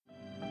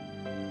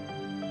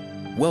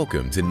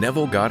Welcome to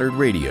Neville Goddard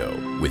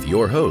Radio with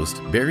your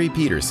host, Barry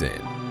Peterson.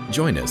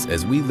 Join us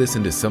as we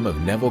listen to some of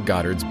Neville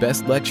Goddard's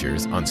best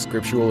lectures on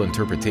scriptural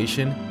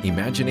interpretation,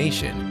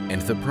 imagination,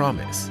 and the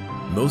promise.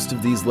 Most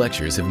of these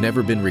lectures have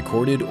never been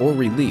recorded or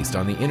released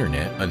on the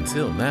internet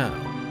until now.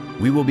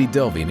 We will be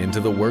delving into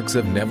the works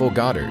of Neville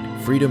Goddard,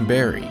 Freedom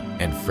Barry,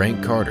 and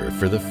Frank Carter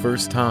for the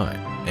first time,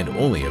 and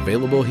only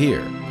available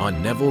here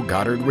on Neville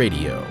Goddard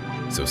Radio.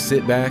 So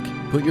sit back,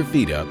 put your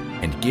feet up,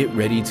 and get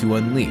ready to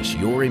unleash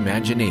your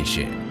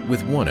imagination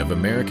with one of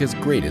America's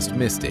greatest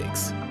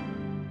mystics.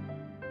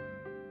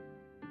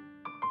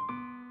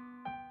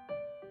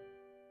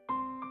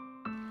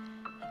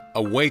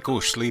 Awake,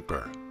 O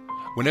sleeper.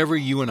 Whenever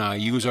you and I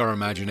use our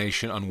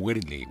imagination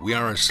unwittingly, we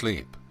are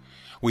asleep.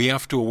 We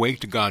have to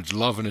awake to God's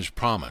love and His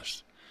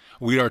promise.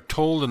 We are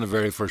told in the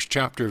very first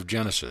chapter of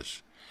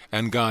Genesis,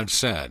 "And God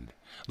said,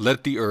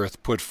 Let the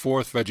earth put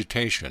forth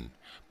vegetation,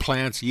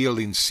 plants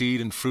yielding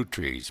seed and fruit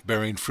trees,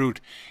 bearing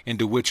fruit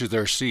into which is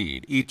their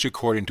seed, each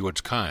according to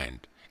its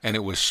kind. And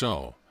it was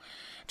so."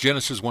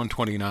 Genesis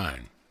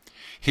 1:29.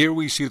 Here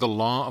we see the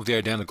law of the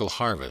identical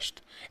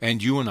harvest,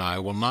 and you and I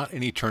will not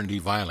in eternity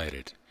violate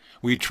it.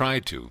 We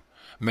tried to.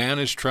 Man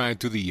has tried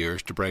through the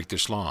years to break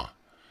this law.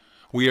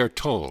 We are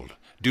told,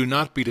 "Do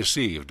not be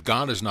deceived,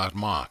 God is not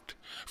mocked.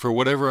 For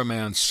whatever a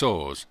man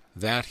sows,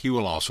 that he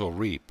will also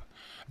reap."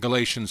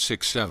 Galatians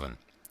 6:7.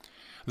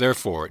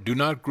 Therefore, do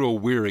not grow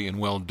weary in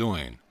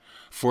well-doing,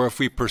 for if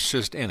we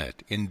persist in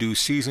it, in due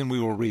season we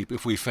will reap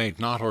if we faint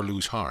not or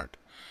lose heart.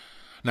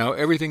 Now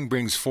everything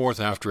brings forth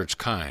after its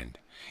kind.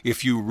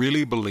 If you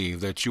really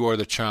believe that you are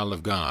the child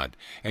of God,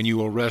 and you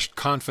will rest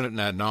confident in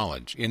that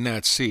knowledge, in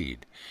that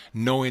seed,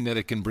 knowing that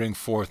it can bring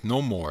forth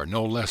no more,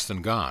 no less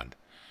than God.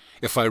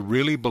 If I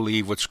really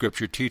believe what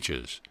Scripture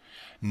teaches,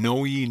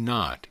 "Know ye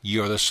not, ye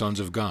are the sons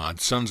of God,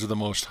 sons of the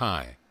Most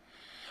High."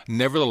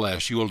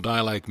 Nevertheless, you will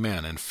die like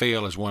men, and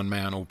fail as one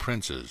man, O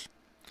princes.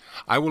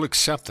 I will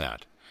accept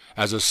that.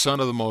 As a son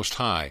of the Most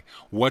High,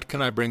 what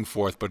can I bring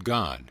forth but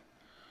God?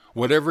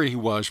 Whatever He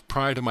was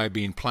prior to my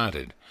being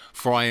planted,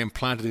 for I am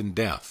planted in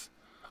death.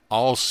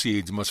 All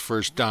seeds must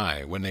first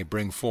die when they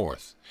bring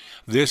forth.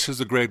 This is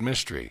the great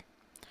mystery.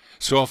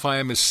 So if I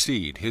am His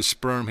seed, His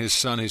sperm, His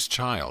son, His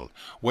child,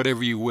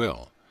 whatever you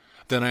will,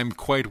 then I am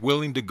quite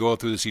willing to go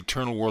through this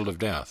eternal world of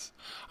death.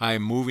 I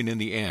am moving in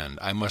the end.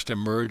 I must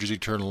emerge as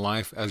eternal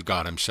life, as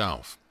God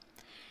Himself.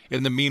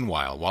 In the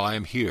meanwhile, while I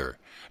am here,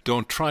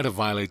 don't try to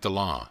violate the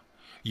law.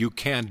 You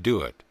can't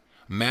do it.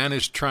 Man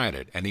has tried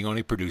it, and he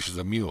only produces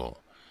a mule.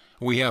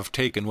 We have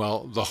taken,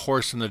 the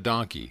horse and the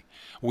donkey.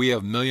 We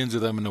have millions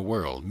of them in the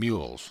world,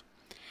 mules.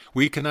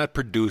 We cannot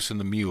produce in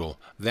the mule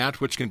that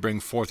which can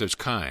bring forth its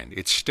kind.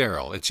 It's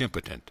sterile, it's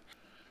impotent.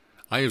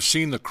 I have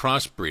seen the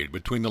crossbreed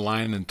between the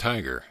lion and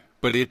tiger,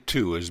 but it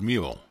too is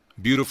mule.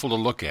 Beautiful to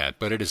look at,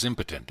 but it is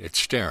impotent, it's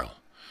sterile.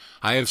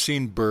 I have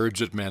seen birds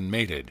that men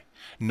mated.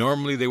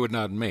 Normally they would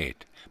not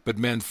mate, but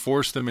men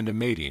forced them into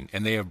mating,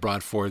 and they have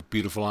brought forth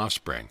beautiful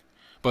offspring.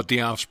 But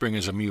the offspring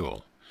is a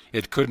mule.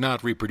 It could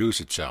not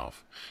reproduce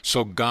itself.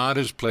 So God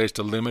has placed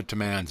a limit to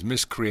man's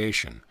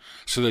miscreation,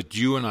 so that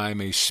you and I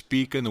may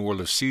speak in the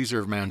world of Caesar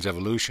of man's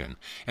evolution,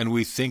 and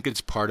we think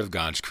it's part of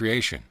God's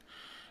creation.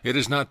 It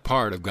is not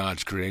part of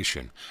God's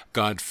creation.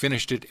 God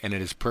finished it, and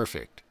it is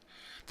perfect.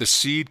 The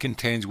seed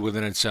contains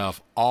within itself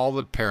all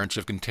that parents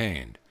have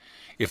contained.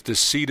 If the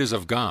seed is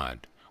of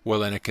God,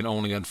 then it can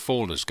only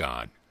unfold as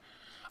God.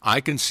 I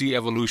can see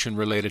evolution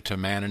related to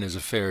man and his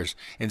affairs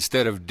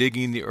instead of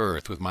digging the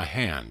earth with my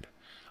hand.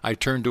 I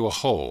turn to a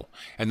hoe,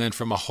 and then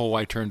from a hoe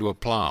I turn to a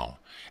plow,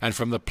 and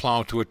from the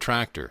plow to a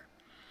tractor.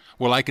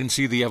 I can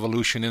see the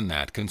evolution in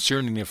that,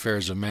 concerning the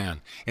affairs of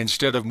man.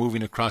 Instead of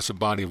moving across a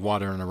body of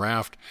water in a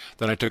raft,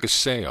 then I took a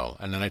sail,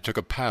 and then I took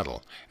a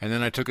paddle, and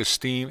then I took a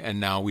steam, and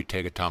now we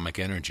take atomic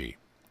energy.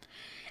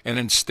 And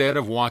instead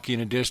of walking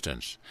a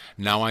distance,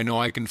 now I know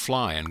I can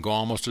fly and go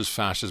almost as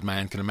fast as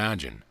man can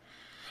imagine.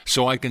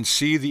 So I can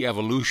see the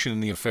evolution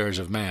in the affairs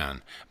of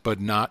man, but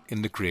not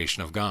in the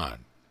creation of God.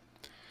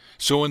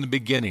 So in the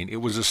beginning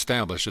it was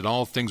established that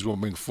all things will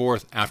bring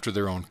forth after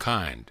their own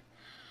kind.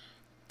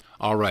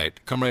 All right,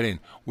 come right in.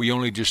 We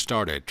only just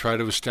started. Try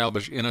to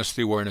establish in us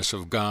the awareness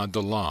of God,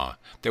 the law,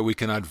 that we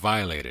cannot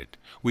violate it.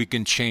 We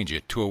can change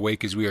it to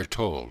awake as we are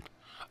told.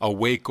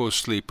 Awake, O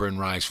sleeper, and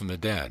rise from the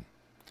dead.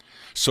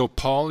 So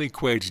Paul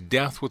equates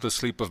death with the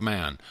sleep of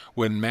man,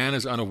 when man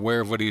is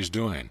unaware of what he is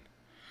doing.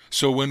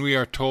 So when we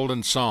are told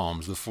in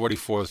Psalms, the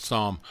 44th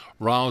Psalm,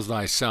 "Rouse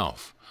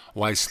thyself,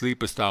 why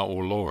sleepest thou, O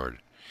Lord?"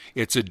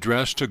 it's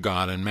addressed to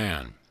God and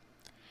man.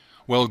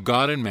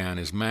 God and man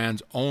is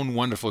man's own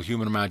wonderful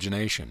human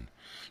imagination.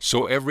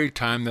 So every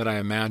time that I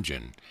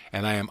imagine,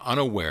 and I am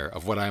unaware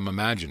of what I am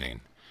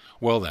imagining,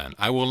 then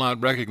I will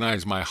not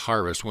recognize my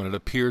harvest when it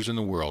appears in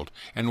the world,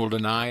 and will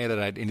deny that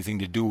I had anything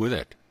to do with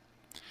it.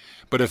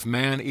 But if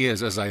man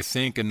is, as I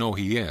think and know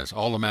he is,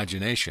 all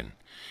imagination,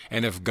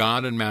 and if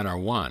God and man are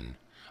one,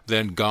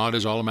 then God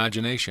is all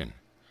imagination.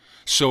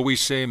 So we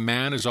say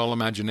man is all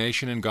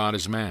imagination and God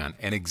is man,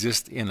 and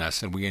exists in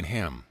us and we in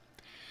him.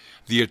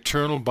 The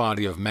eternal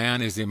body of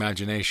man is the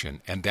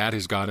imagination, and that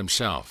is God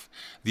himself.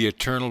 The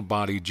eternal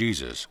body,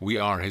 Jesus, we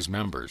are his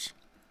members.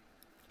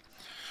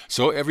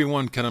 So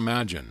everyone can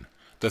imagine.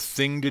 The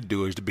thing to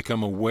do is to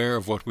become aware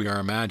of what we are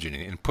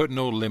imagining and put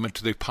no limit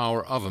to the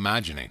power of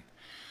imagining.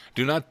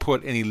 Do not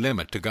put any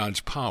limit to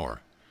God's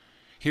power.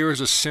 Here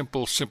is a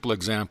simple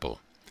example.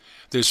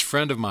 This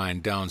friend of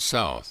mine down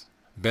south,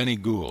 Benny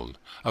Gould,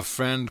 a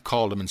friend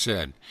called him and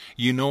said,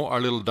 "You know our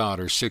little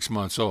daughter's 6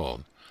 months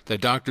old. The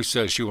doctor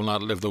says she will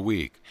not live the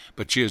week,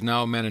 but she has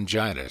now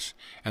meningitis,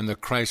 and the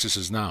crisis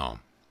is now."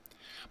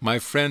 My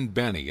friend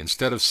Benny,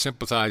 instead of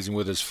sympathizing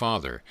with his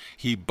father,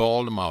 he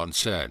bawled him out and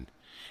said,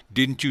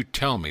 "Didn't you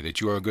tell me that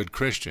you are a good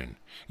Christian?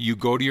 You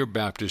go to your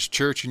Baptist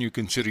church and you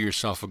consider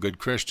yourself a good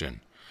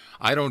Christian.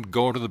 I don't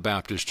go to the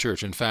Baptist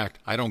church. In fact,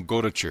 I don't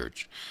go to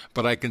church,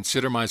 but I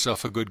consider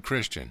myself a good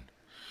Christian.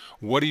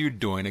 What are you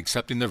doing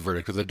accepting the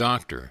verdict of the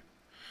doctor?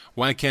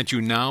 Why can't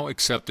you now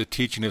accept the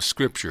teaching of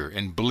Scripture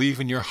and believe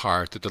in your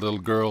heart that the little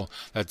girl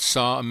that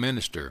saw a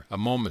minister a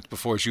moment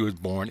before she was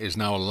born is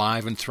now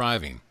alive and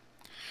thriving?"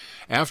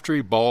 After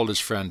he bawled his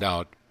friend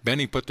out,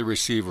 Benny put the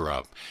receiver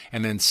up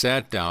and then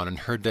sat down and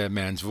heard that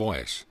man's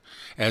voice,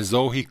 as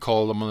though he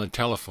called him on the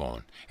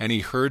telephone, and he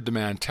heard the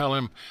man tell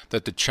him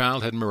that the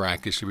child had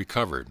miraculously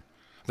recovered.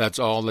 That's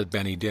all that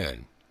Benny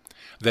did.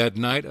 That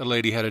night a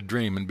lady had a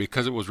dream, and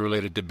because it was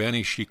related to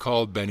Benny, she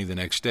called Benny the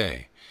next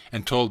day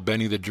and told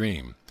Benny the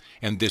dream,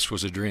 and this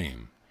was a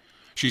dream.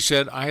 She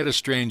said, "I had a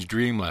strange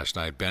dream last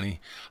night,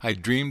 Benny. I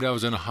dreamed I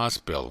was in a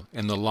hospital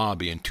in the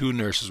lobby, and 2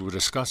 nurses were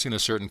discussing a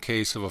certain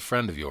case of a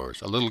friend of yours,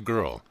 a little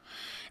girl.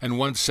 And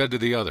one said to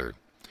the other,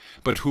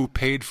 'But who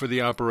paid for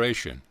the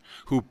operation?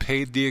 Who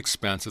paid the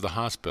expense of the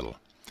hospital?'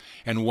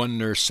 And one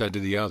nurse said to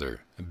the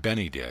other,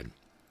 'Benny did.'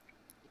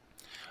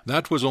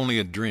 That was only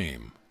a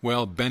dream.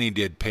 Well, Benny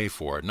did pay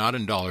for it, not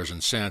in dollars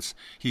and cents.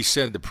 He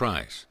said the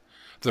price.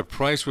 The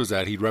price was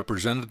that he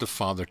represented the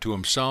Father to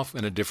himself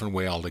in a different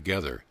way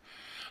altogether.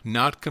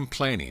 Not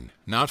complaining,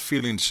 not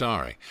feeling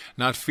sorry,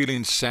 not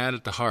feeling sad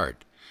at the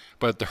heart,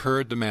 but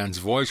heard the man's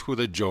voice with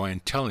a joy in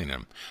telling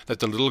him that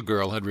the little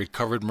girl had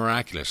recovered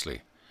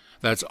miraculously.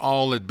 That's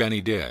all that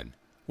Benny did.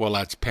 Well,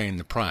 that's paying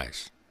the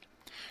price.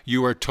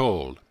 You are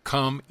told,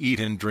 come eat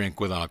and drink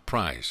without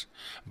price.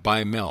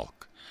 Buy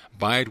milk.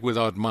 Buy it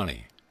without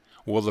money.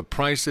 Well, the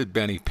price that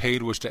Benny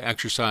paid was to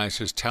exercise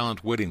his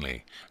talent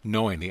wittingly,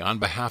 knowingly, on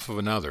behalf of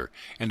another,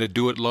 and to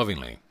do it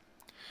lovingly.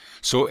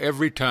 So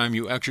every time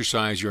you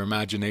exercise your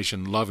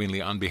imagination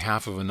lovingly on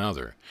behalf of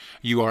another,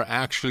 you are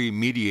actually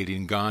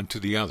mediating God to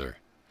the other.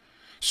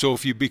 So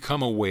if you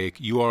become awake,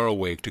 you are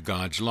awake to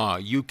God's law.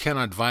 You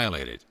cannot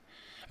violate it.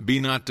 Be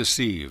not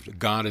deceived.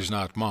 God is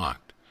not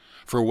mocked.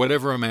 For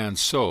whatever a man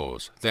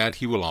sows, that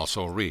he will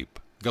also reap.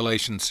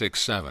 Galatians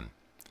 6:7.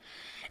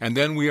 And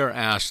then we are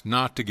asked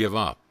not to give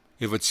up.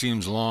 If it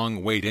seems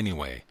long, wait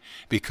anyway,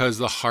 because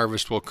the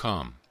harvest will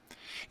come.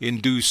 In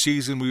due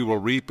season we will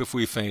reap if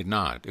we faint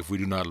not, if we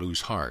do not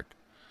lose heart.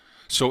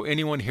 So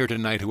anyone here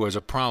tonight who has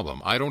a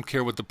problem, I don't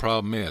care what the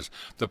problem is,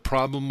 the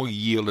problem will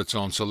yield its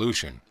own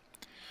solution.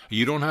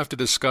 You don't have to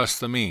discuss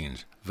the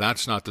means.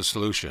 That's not the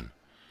solution.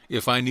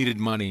 If I needed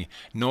money,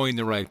 knowing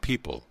the right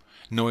people,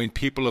 knowing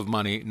people of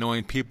money,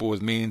 knowing people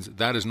with means,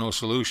 that is no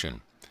solution.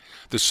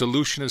 The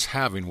solution is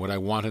having what I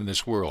want in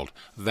this world.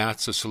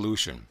 That's the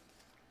solution.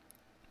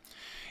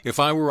 If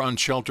I were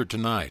unsheltered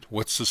tonight,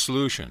 what's the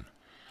solution?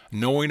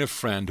 Knowing a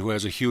friend who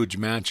has a huge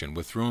mansion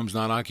with rooms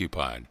not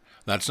occupied.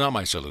 That's not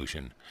my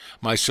solution.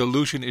 My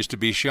solution is to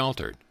be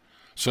sheltered.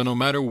 So no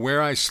matter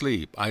where I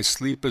sleep as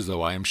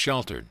though I am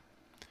sheltered.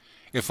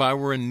 If I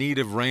were in need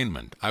of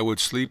raiment, I would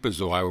sleep as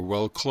though I were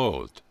well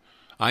clothed.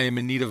 I am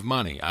in need of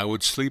money, I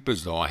would sleep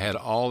as though I had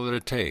all that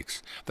it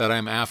takes, that I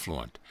am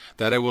affluent,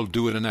 that I will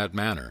do it in that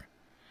manner.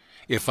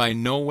 If I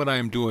know what I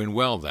am doing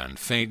well then,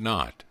 faint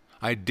not.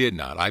 I did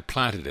not, I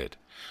planted it.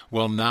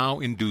 Well, now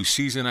in due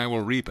season I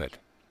will reap it.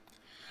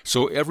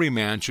 So every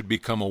man should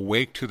become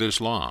awake to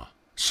this law.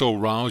 So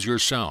rouse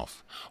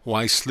yourself.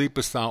 Why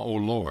sleepest thou, O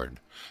Lord?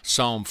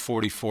 Psalm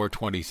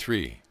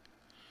 44:23.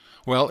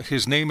 Well,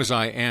 his name is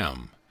I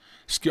Am.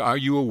 Are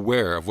you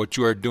aware of what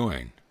you are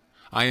doing?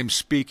 I am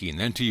speaking,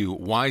 then to you,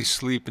 why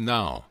sleep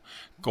thou,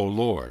 O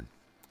Lord?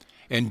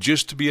 And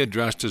just to be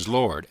addressed as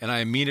Lord, and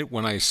I mean it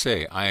when I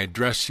say I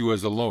address you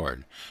as the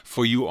Lord,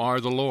 for you are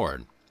the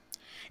Lord.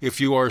 If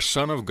you are a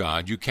son of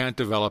God, you can't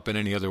develop in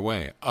any other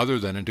way, other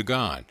than into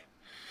God.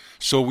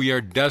 So we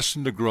are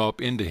destined to grow up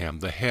into him,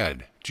 the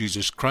head,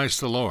 Jesus Christ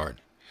the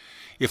Lord.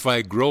 If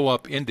I grow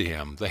up into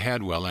him, the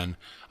head, well then,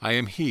 I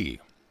am he.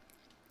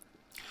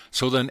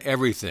 So then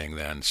everything,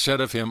 then, said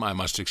of him I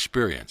must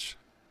experience.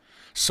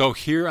 So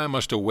here I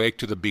must awake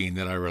to the being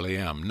that I really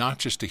am, not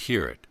just to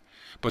hear it,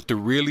 but to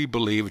really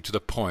believe it to the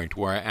point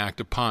where I act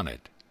upon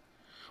it.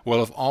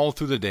 Well, if all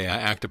through the day I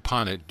act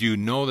upon it, do you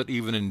know that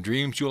even in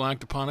dreams you'll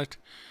act upon it?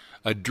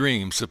 A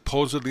dream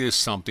supposedly is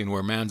something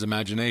where man's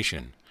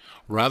imagination,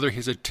 rather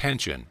his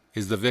attention,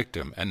 is the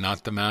victim and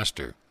not the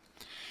master.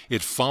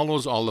 It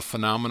follows all the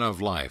phenomena of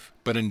life,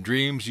 but in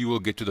dreams you will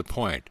get to the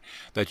point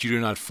that you do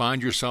not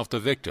find yourself the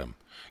victim,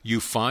 you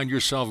find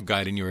yourself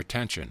guiding your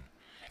attention,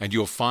 and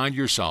you'll find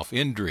yourself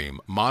in dream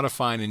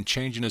modifying and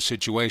changing a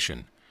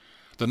situation.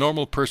 The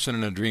normal person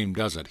in a dream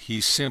doesn't.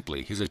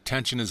 His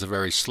attention is a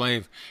very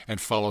slave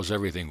and follows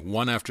everything,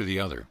 one after the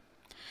other.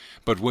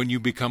 But when you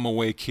become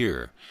awake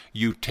here,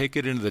 you take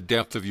it into the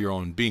depth of your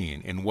own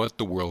being in what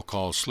the world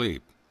calls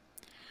sleep.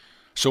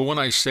 So when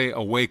I say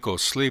awake, O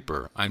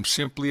sleeper, I'm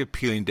simply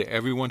appealing to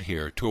everyone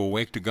here to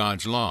awake to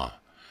God's law.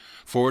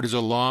 For it is a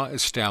law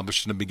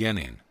established in the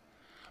beginning,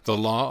 the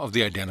law of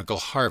the identical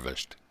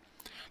harvest.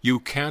 You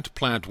can't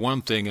plant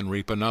one thing and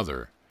reap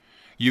another.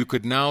 You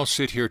could now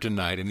sit here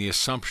tonight in the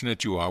assumption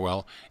that you are,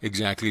 well,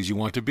 exactly as you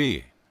want to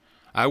be.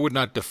 I would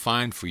not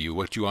define for you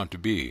what you want to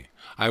be.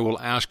 I will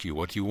ask you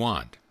what you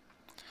want.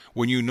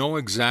 When you know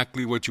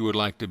exactly what you would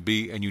like to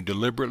be and you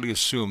deliberately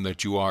assume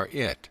that you are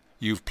it,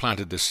 you've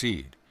planted the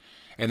seed.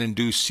 And in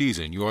due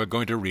season you are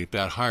going to reap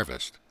that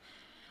harvest.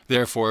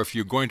 Therefore, if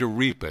you're going to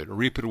reap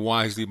it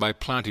wisely by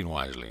planting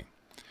wisely.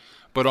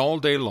 But all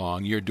day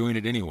long you're doing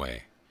it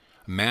anyway.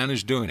 Man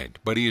is doing it,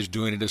 but he is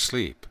doing it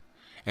asleep.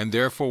 And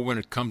therefore when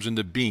it comes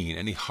into being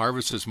and he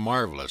harvests is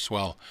marvelous,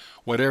 well,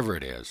 whatever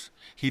it is,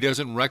 he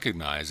doesn't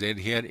recognize that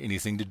he had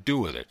anything to do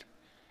with it.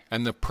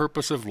 And the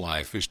purpose of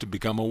life is to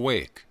become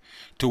awake,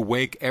 to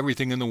wake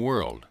everything in the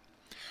world.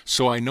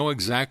 So I know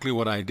exactly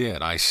what I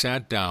did. I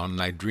sat down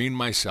and I dreamed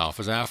myself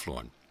as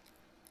affluent.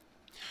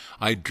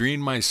 I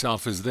dreamed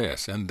myself as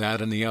this and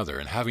that and the other,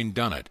 and having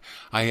done it,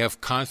 I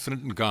have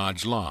confidence in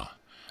God's law.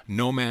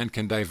 No man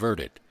can divert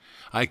it.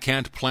 I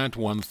can't plant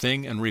one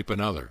thing and reap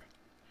another.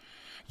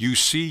 You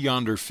see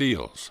yonder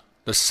fields.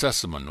 The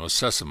sesamum was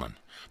sesamum,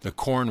 the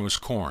corn was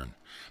corn.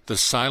 The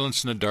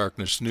silence and the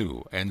darkness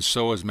knew, and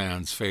so is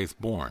man's faith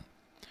born.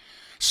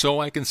 So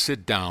I can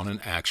sit down and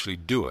actually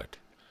do it.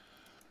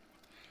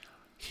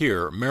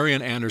 Here,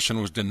 Marian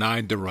Anderson was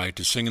denied the right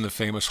to sing in the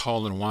famous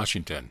hall in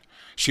Washington.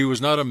 She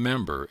was not a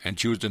member, and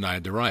she was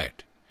denied the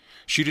right.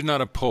 She did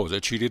not oppose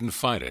it, she didn't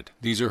fight it.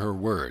 These are her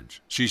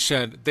words. She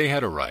said they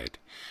had a right.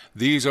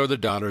 These are the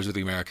daughters of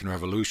the American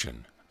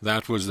Revolution.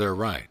 That was their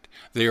right.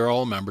 They are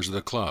all members of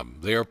the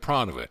club. They are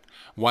proud of it.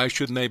 Why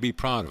shouldn't they be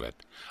proud of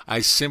it? I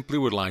simply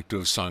would like to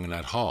have sung in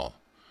that hall.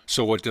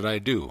 So what did I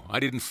do? I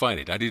didn't fight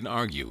it. I didn't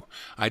argue.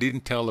 I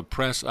didn't tell the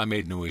press. I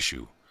made no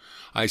issue.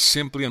 I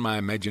simply in my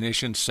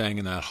imagination sang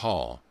in that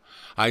hall.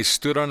 I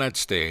stood on that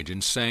stage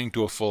and sang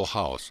to a full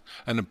house,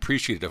 an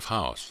appreciative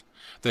house.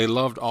 They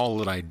loved all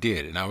that I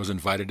did, and I was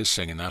invited to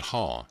sing in that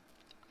hall.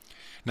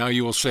 Now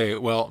you will say,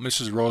 well,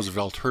 Mrs.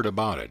 Roosevelt heard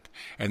about it,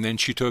 and then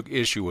she took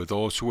issue with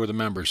those who were the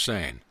members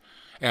saying,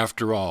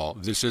 after all,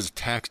 this is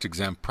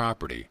tax-exempt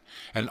property,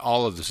 and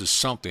all of this is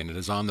something that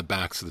is on the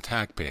backs of the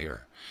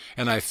taxpayer,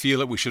 and I feel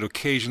that we should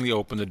occasionally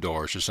open the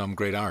doors to some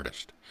great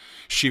artist.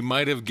 She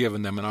might have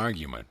given them an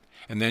argument,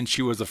 and then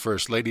she was the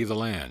first lady of the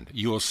land,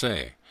 you will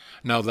say.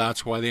 Now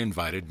that's why they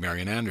invited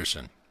Marian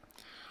Anderson.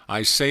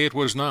 I say it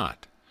was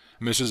not.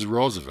 Mrs.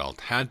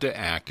 Roosevelt had to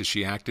act as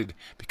she acted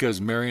because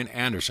Marian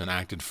Anderson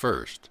acted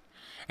first.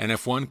 And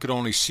if one could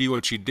only see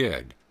what she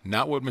did,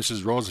 not what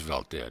Mrs.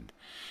 Roosevelt did,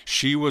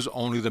 she was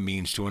only the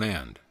means to an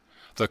end.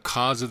 The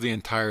cause of the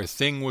entire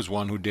thing was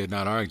one who did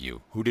not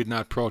argue, who did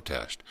not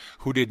protest,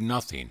 who did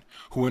nothing,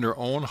 who in her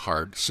own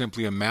heart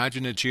simply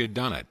imagined that she had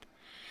done it.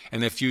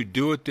 And if you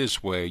do it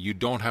this way, you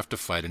don't have to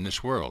fight in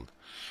this world.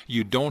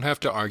 You don't have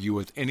to argue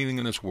with anything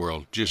in this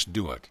world, just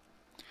do it.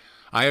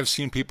 I have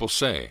seen people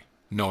say,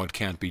 no, it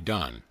can't be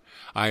done.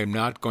 I am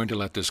not going to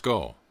let this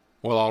go.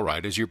 Well, all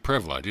right, it's your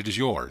privilege. It is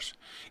yours.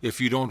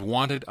 If you don't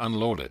want it,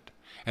 unload it.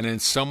 And then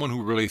someone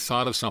who really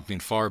thought of something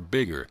far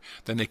bigger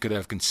than they could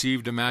have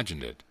conceived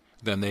imagined it,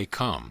 then they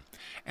come,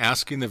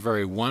 asking the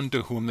very one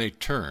to whom they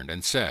turned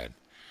and said,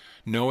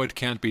 no, it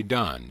can't be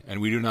done,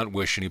 and we do not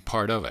wish any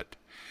part of it.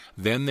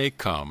 Then they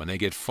come and they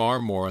get far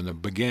more in the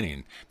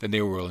beginning than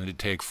they were willing to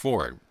take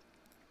for it.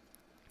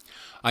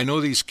 I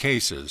know these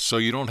cases, so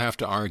you don't have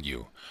to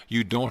argue.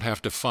 You don't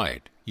have to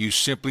fight. You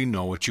simply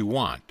know what you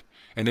want.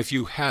 And if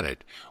you had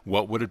it,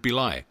 what would it be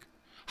like?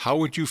 How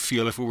would you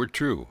feel if it were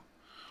true?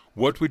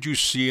 What would you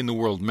see in the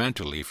world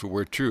mentally if it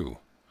were true?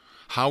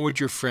 How would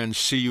your friends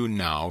see you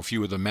now if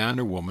you were the man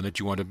or woman that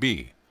you want to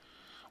be?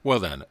 Well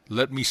then,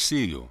 let me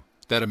see you,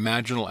 that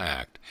imaginal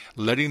act,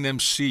 letting them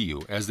see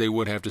you as they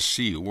would have to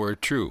see you were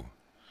it true.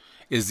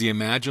 Is the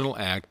imaginal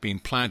act being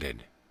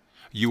planted?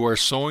 You are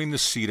sowing the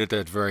seed at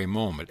that very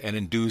moment, and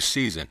in due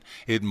season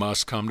it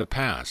must come to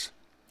pass.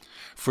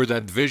 For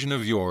that vision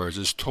of yours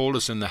is told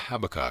us in the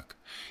Habakkuk.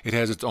 It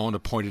has its own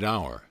appointed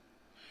hour.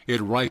 It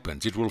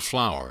ripens, it will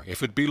flower.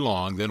 If it be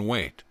long, then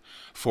wait,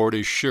 for it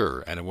is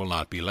sure, and it will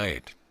not be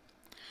late.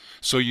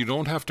 So you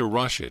don't have to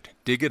rush it.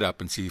 Dig it up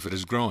and see if it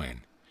is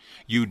growing.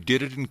 You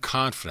did it in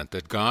confidence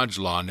that God's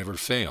law never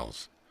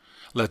fails.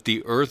 Let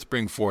the earth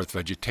bring forth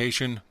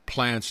vegetation,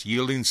 plants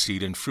yielding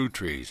seed and fruit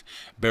trees,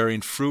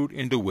 bearing fruit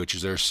into which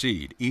is their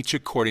seed, each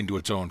according to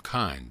its own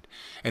kind.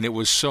 And it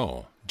was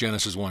so,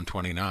 Genesis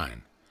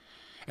 1:29.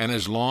 And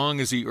as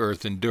long as the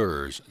earth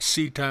endures,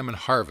 seed time and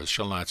harvest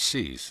shall not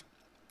cease.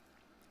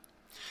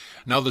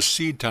 Now the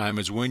seed time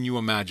is when you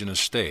imagine a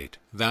state.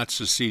 That's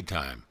the seed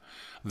time.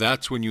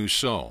 That's when you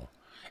sow.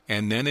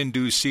 And then in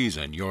due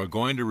season you are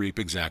going to reap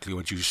exactly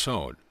what you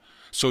sowed.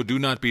 So do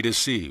not be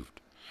deceived.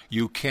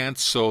 You can't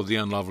sow the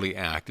unlovely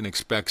act and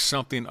expect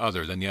something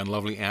other than the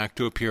unlovely act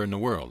to appear in the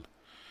world.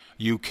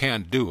 You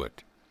can't do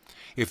it.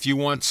 If you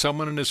want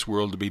someone in this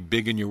world to be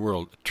big in your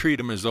world, treat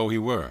him as though he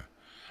were.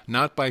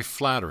 Not by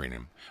flattering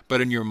him,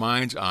 but in your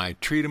mind's eye,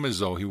 treat him as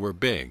though he were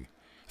big.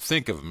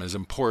 Think of him as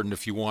important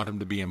if you want him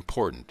to be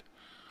important.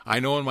 I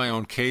know in my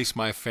own case,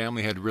 my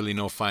family had really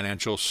no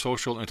financial,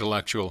 social,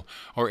 intellectual,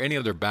 or any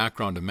other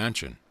background to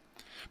mention.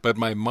 But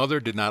my mother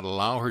did not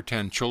allow her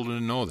 10 children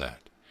to know that.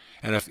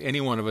 And if any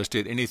one of us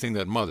did anything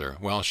that mother,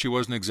 well, she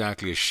wasn't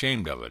exactly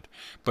ashamed of it,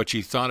 but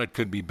she thought it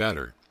could be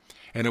better.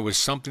 And it was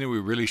something that we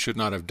really should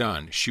not have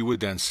done. She would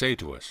then say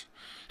to us,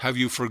 "Have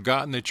you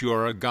forgotten that you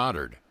are a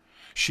Goddard?"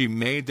 She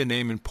made the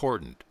name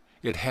important.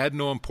 It had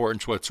no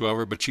importance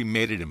whatsoever, but she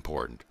made it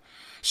important.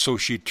 So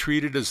she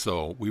treated as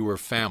though we were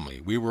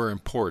family, we were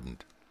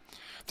important.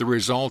 The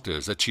result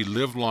is that she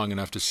lived long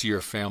enough to see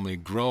her family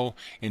grow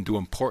into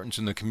importance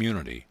in the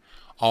community,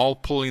 all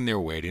pulling their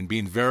weight and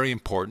being very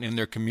important in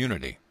their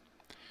community.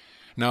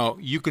 Now,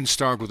 you can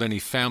start with any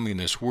family in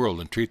this world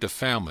and treat the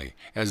family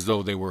as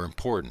though they were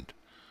important.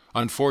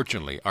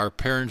 Unfortunately, our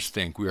parents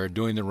think we are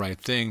doing the right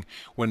thing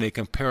when they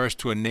compare us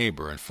to a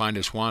neighbor and find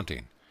us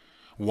wanting.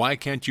 Why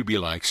can't you be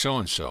like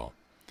so-and-so?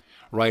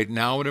 Right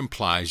now it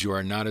implies you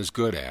are not as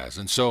good as,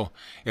 and so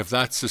if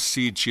that's the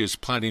seed she is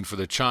planting for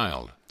the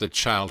child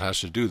has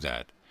to do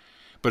that.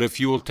 But if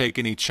you will take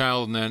any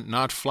child and then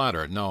not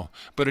flatter it, no,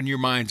 but in your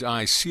mind's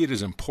eye see it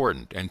as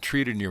important and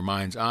treat it in your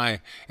mind's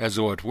eye as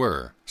though it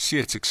were, see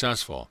it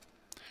successful.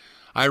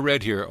 I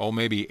read here,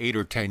 maybe 8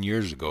 or 10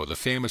 years ago, the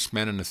famous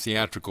men in the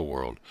theatrical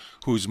world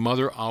whose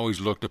mother always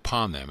looked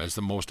upon them as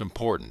the most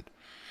important.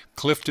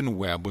 Clifton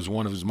Webb was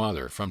one of his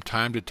mother. From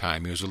time to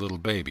time he was a little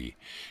baby,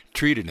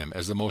 treated him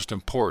as the most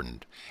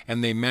important,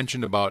 and they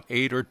mentioned about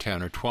 8 or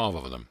 10 or 12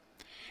 of them.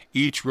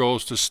 Each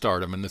rose to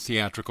stardom in the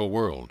theatrical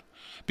world,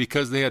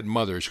 because they had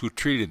mothers who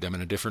treated them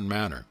in a different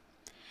manner.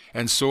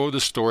 And so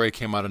the story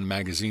came out in a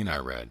magazine I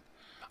read.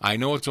 I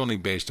know it's only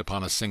based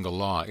upon a single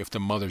law if the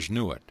mothers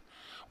knew it.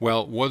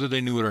 Well, whether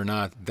they knew it or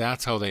not,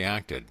 that's how they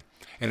acted,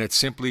 and it's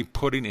simply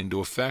putting into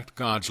effect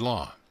God's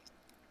law.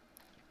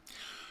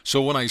 So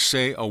when I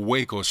say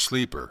awake, O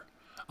sleeper,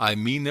 I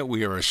mean that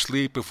we are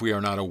asleep if we are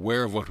not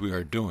aware of what we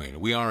are doing.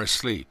 We are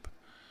asleep.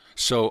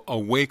 So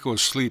awake, O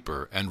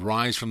sleeper, and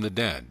rise from the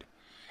dead.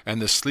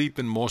 And the sleep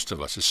in most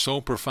of us is so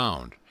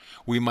profound,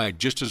 we might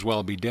just as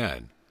well be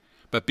dead.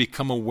 But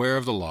become aware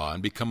of the law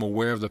and become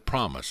aware of the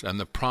promise, and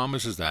the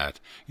promise is that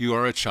you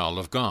are a child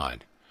of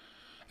God.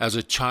 As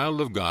a child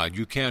of God,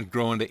 you can't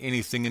grow into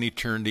anything in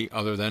eternity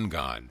other than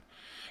God.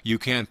 You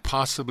can't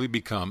possibly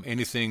become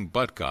anything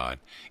but God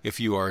if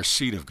you are a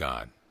seed of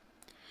God.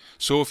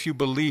 So if you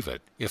believe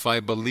it, if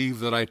I believe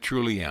that I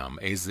truly am,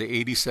 as the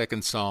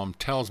 82nd Psalm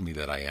tells me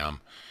that I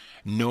am,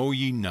 know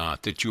ye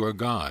not that you are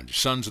God,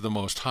 sons of the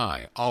Most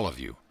High, all of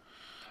you.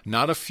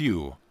 Not a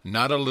few,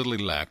 not a little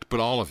elect, but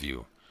all of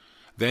you.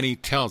 Then he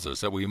tells us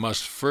that we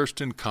must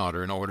first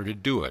encounter in order to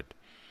do it.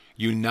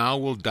 You now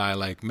will die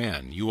like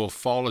men. You will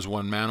fall as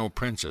one man, O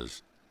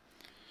princes.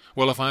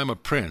 Well, if I am a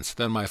prince,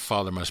 then my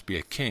father must be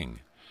a king.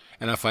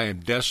 And if I am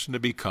destined to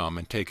become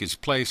and take his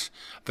place,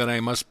 then I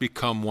must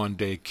become one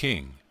day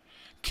king.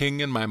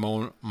 King in my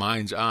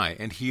mind's eye,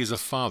 and he is a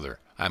father.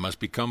 I must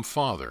become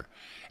father.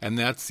 And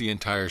that's the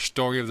entire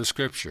story of the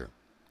Scripture.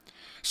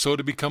 So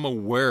to become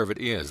aware of it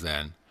is,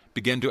 then,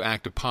 begin to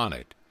act upon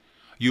it.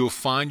 You will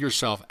find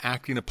yourself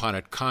acting upon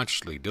it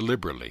consciously,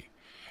 deliberately.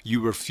 You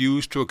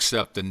refuse to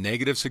accept the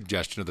negative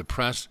suggestion of the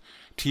press,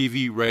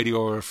 TV, radio,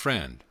 or a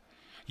friend.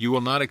 You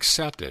will not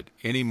accept it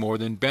any more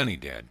than Benny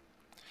did.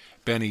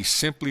 Benny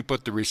simply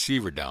put the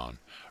receiver down,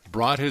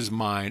 brought his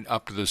mind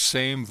up to the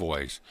same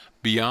voice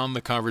beyond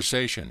the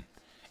conversation,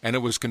 and it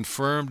was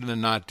confirmed in the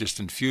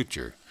not-distant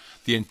future.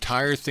 The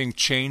entire thing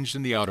changed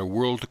in the outer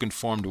world to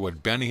conform to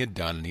what Benny had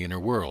done in the inner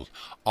world,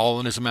 all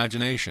in his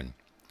imagination.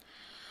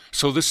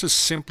 So this is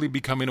simply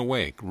becoming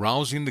awake,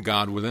 rousing the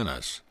God within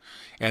us.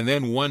 And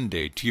then one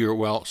day, to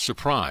your,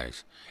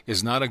 surprise,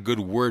 is not a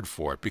good word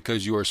for it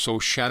because you are so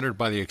shattered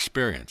by the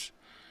experience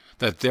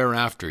that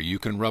thereafter you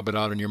can rub it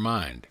out in your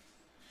mind.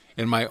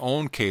 In my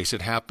own case,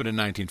 it happened in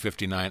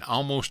 1959,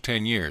 almost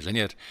 10 years, and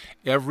yet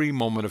every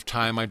moment of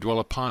time I dwell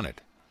upon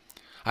it.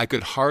 I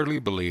could hardly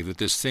believe that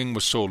this thing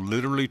was so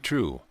literally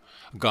true,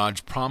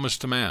 God's promise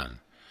to man,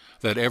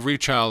 that every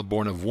child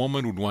born of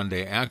woman would one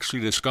day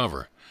actually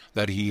discover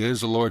that he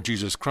is the Lord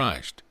Jesus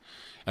Christ.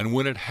 And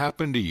when it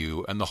happened to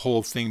you and the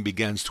whole thing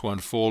begins to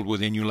unfold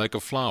within you like a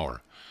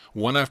flower,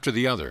 one after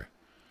the other,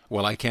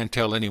 well, I can't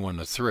tell anyone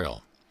the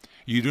thrill.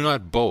 You do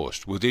not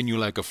boast within you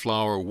like a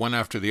flower, one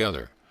after the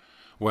other.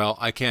 Well,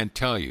 I can't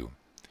tell you.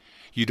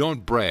 You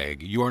don't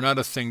brag. You are not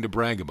a thing to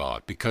brag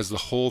about, because the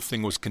whole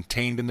thing was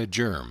contained in the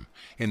germ,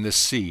 in the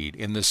seed,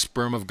 in the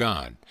sperm of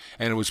God,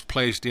 and it was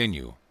placed in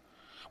you.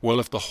 Well,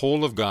 if the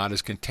whole of God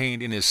is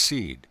contained in his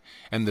seed,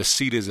 and the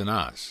seed is in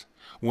us,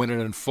 when it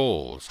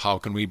unfolds, how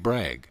can we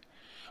brag?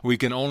 We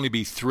can only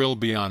be thrilled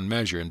beyond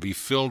measure and be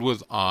filled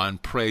with awe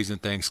and praise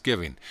and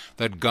thanksgiving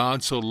that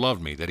God so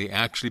loved me that he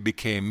actually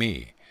became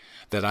me,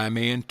 that I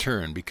may in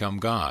turn become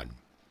God.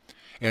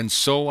 And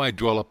so I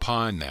dwell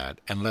upon that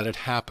and let it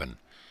happen.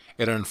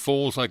 It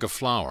unfolds like a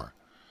flower.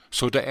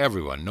 So to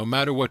everyone, no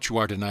matter what you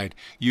are tonight,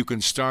 you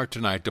can start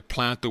tonight to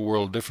plant the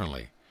world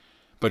differently.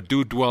 But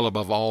do dwell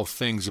above all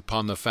things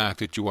upon the fact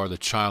that you are the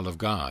child of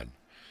God.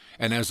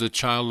 And as the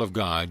child of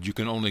God, you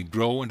can only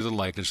grow into the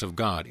likeness of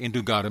God,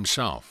 into God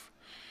himself.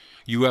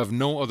 You have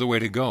no other way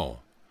to go.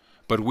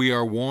 But we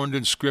are warned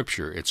in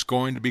Scripture it's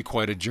going to be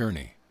quite a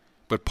journey.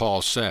 But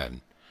Paul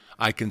said,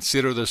 I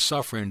consider the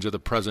sufferings of the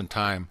present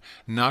time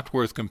not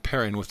worth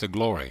comparing with the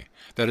glory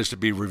that is to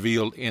be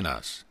revealed in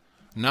us.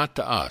 Not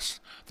to us.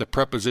 The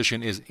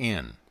preposition is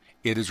in.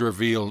 It is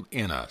revealed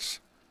in us.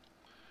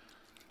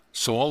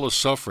 So all the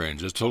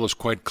sufferings is told us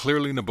quite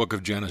clearly in the book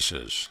of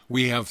Genesis.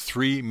 We have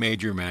 3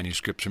 major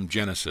manuscripts from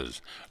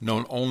Genesis,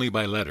 known only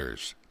by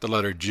letters, the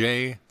letter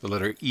J, the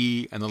letter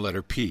E, and the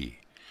letter P.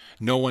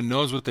 No one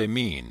knows what they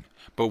mean,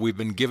 but we've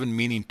been given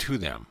meaning to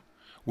them.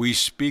 We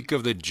speak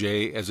of the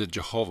J as the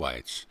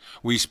Jehovites,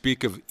 we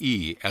speak of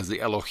E as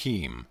the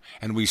Elohim,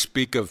 and we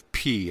speak of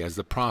P as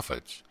the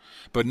prophets.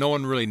 But no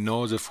one really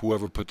knows if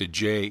whoever put the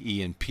J,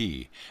 E, and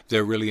P,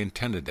 they're really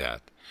intended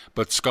that.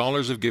 But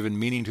scholars have given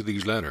meaning to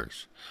these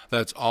letters.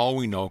 That's all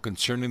we know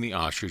concerning the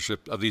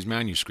authorship of these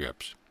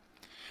manuscripts.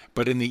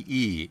 But in the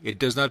E, it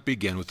does not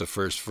begin with the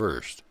first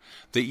verse.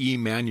 The E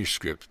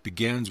manuscript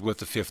begins with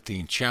the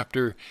 15th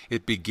chapter.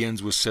 It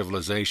begins with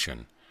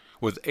civilization,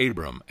 with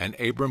Abram, and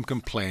Abram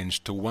complains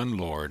to one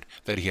Lord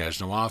that he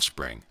has no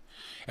offspring.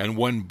 And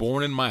one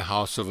born in my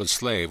house of a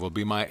slave will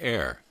be my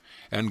heir.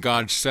 And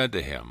God said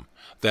to him,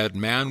 that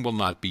man will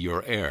not be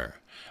your heir,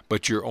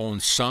 but your own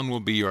son will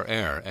be your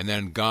heir. And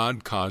then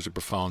God caused a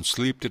profound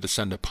sleep to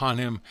descend upon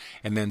him,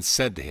 and then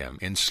said to him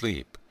in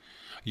sleep,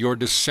 your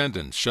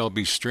descendants shall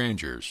be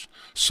strangers,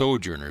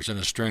 sojourners in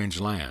a strange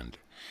land,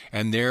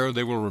 and there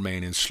they will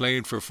remain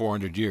enslaved for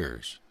 400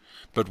 years.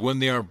 But when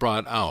they are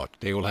brought out,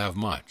 they will have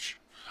much.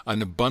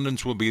 An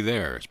abundance will be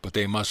theirs, but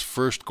they must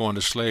first go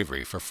into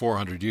slavery for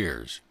 400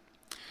 years.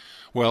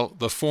 Well,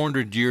 the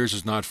 400 years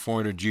is not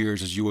 400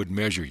 years as you would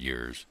measure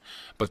years,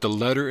 but the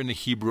letter in the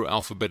Hebrew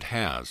alphabet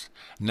has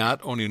not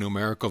only a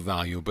numerical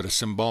value, but a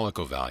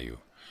symbolical value.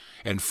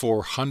 And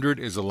 400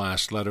 is the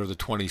last letter of the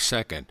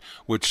 22nd,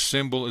 which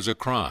symbol is a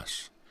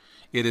cross.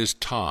 It is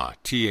Ta,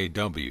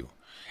 T-A-W,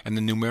 and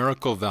the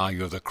numerical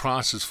value of the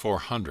cross is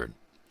 400.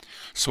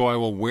 So I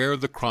will wear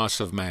the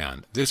cross of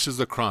man. This is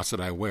the cross that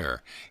I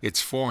wear.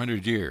 It's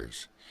 400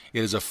 years.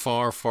 It is a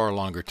far, far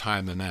longer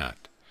time than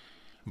that.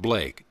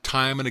 Blake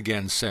time and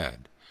again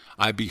said,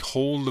 I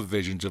behold the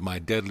visions of my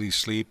deadly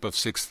sleep of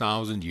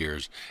 6,000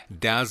 years,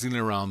 dazzling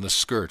around the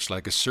skirts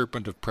like a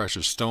serpent of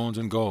precious stones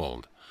and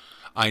gold.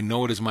 I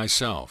know it is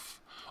myself,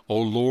 O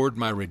Lord,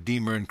 my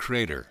Redeemer and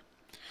Creator.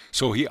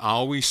 So he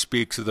always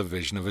speaks of the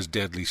vision of his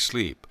deadly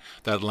sleep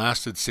that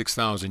lasted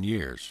 6,000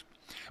 years.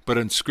 But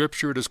in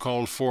Scripture it is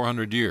called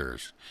 400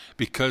 years,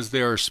 because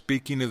they are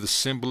speaking of the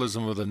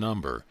symbolism of the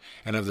number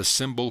and of the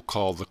symbol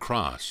called the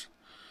cross.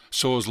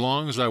 So as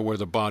long as I wear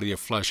the body of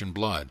flesh and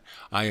blood,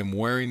 I am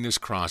wearing this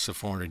cross of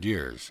 400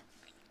 years.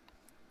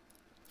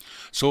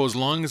 So as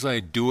long as I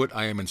do it,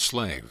 I am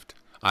enslaved.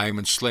 I am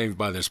enslaved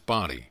by this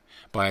body,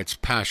 by its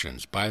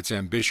passions, by its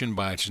ambition,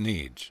 by its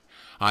needs.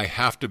 I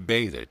have to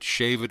bathe it,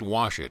 shave it,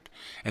 wash it,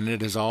 and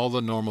it has all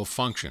the normal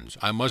functions.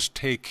 I must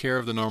take care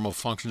of the normal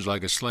functions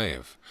like a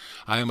slave.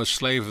 I am a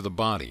slave of the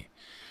body.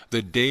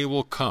 The day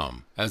will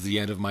come, as the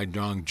end of my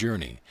long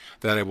journey,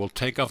 that I will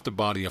take off the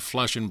body of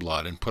flesh and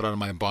blood and put on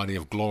my body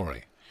of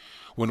glory,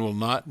 when I will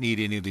not need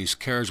any of these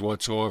cares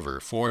whatsoever,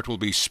 for it will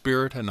be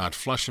spirit and not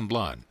flesh and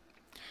blood.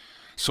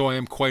 So I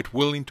am quite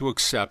willing to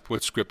accept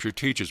what Scripture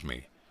teaches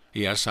me.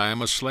 Yes, I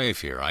am a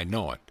slave here, I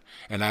know it,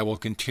 and I will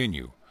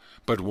continue.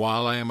 But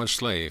while I am a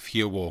slave,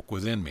 he awoke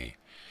within me,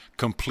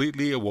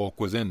 completely awoke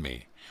within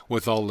me,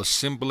 with all the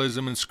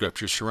symbolism in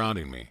Scripture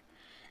surrounding me.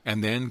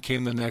 And then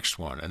came the next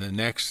one, and the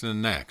next, and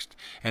the next,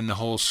 and the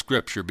whole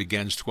Scripture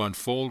begins to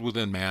unfold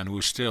within man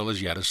who still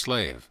is yet a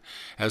slave,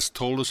 as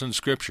told us in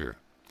Scripture.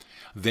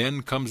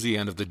 Then comes the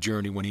end of the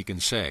journey when he can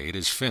say, it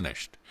is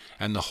finished,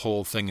 and the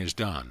whole thing is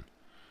done.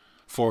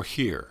 For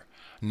here,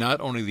 not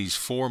only these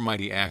 4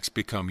 mighty acts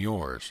become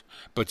yours,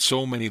 but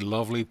so many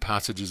lovely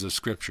passages of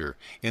Scripture,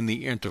 in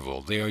the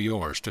interval they are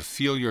yours, to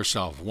feel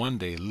yourself one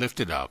day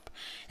lifted up,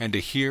 and to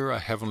hear a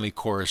heavenly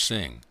chorus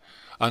sing,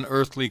 an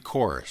earthly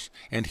chorus,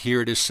 and here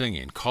it is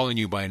singing, calling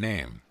you by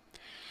name.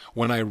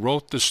 When I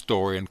wrote the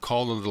story and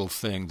called the little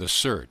thing The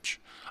Search,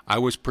 I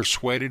was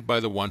persuaded by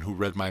the one who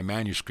read my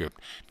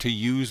manuscript to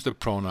use the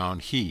pronoun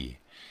he,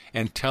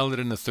 and tell it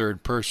in the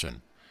third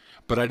person.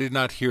 But I did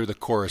not hear the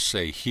chorus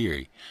say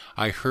he.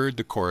 I heard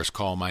the chorus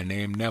call my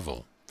name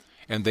Neville.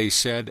 And they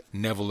said,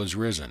 Neville is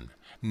risen,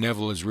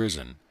 Neville is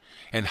risen.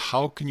 And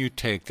how can you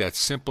take that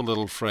simple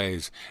little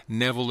phrase,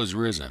 Neville is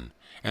risen,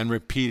 and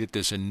repeat it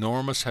this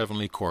enormous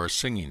heavenly chorus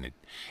singing it,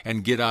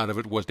 and get out of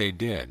it what they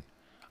did?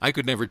 I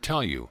could never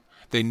tell you,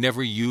 They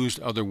never used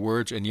other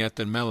words, and yet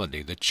the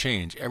melody, the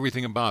change,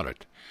 everything about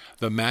it,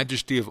 the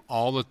majesty of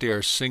all that they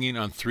are singing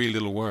on three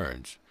little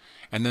words.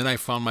 And then I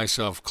found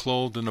myself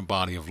clothed in a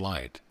body of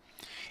light.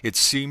 It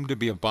seemed to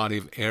be a body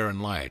of air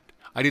and light.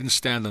 I didn't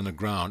stand on the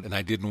ground, and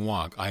I didn't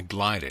walk. I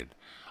glided.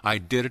 I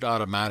did it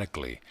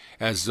automatically,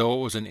 as though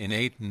it was an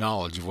innate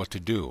knowledge of what to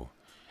do.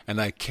 And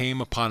I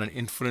came upon an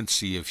infinite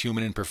sea of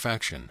human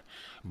imperfection,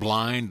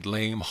 blind,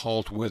 lame,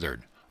 halt,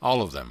 withered,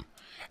 all of them,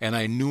 and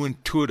I knew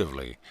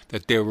intuitively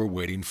that they were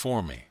waiting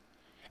for me.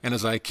 And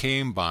as I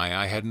came by,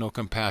 I had no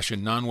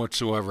compassion, none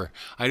whatsoever.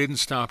 I didn't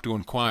stop to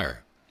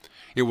inquire.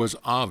 It was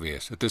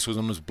obvious that this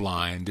one was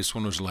blind, this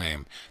one was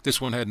lame, this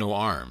one had no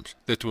arms,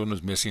 this one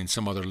was missing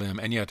some other limb,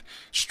 and yet,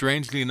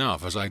 strangely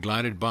enough, as I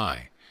glided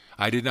by,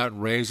 I did not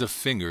raise a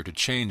finger to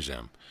change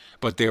them,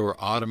 but they were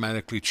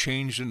automatically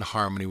changed in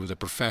harmony with the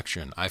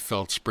perfection I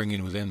felt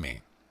springing within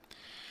me.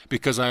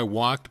 Because I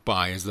walked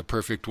by as the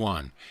perfect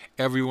one,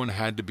 everyone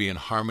had to be in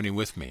harmony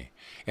with me,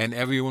 and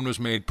everyone was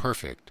made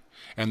perfect,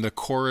 and the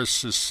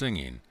chorus is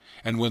singing,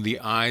 and when the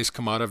eyes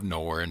come out of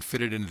nowhere and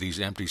fitted into these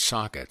empty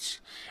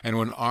sockets, and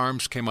when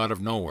arms came out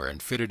of nowhere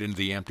and fitted into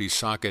the empty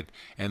socket,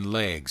 and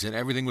legs, and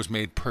everything was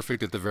made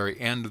perfect at the very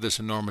end of this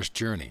enormous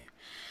journey,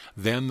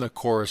 then the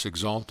chorus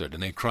exulted,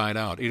 and they cried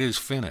out, "It is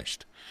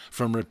finished,"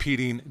 from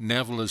repeating,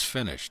 "Neville is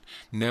finished,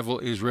 Neville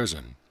is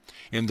risen,"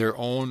 in their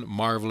own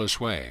marvelous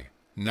way.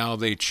 Now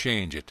they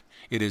change it,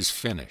 "It is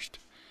finished."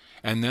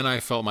 And then I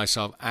felt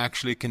myself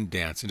actually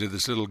condensed into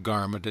this little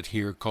garment at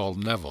here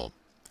called Neville.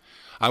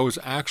 I was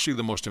actually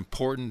the most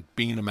important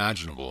being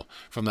imaginable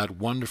from that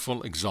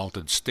wonderful,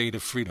 exalted state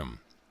of freedom.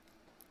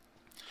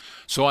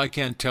 So I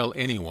can't tell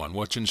anyone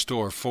what's in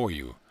store for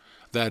you.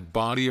 That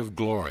body of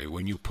glory,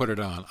 when you put it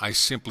on, I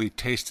simply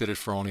tasted it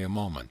for only a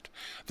moment.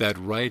 That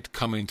rite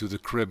coming through the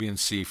Caribbean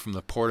Sea from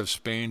the port of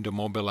Spain to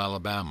Mobile,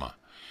 Alabama.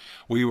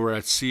 We were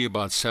at sea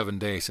about 7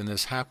 days, and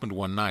this happened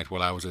one night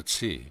while I was at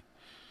sea.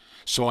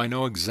 So I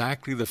know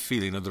exactly the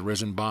feeling of the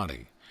risen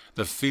body,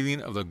 the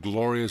feeling of the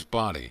glorious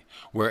body,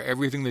 where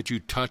everything that you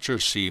touch or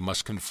see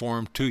must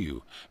conform to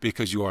you,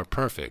 because you are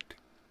perfect.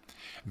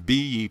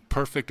 Be ye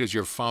perfect as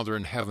your Father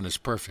in heaven is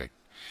perfect.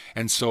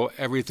 And so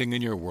everything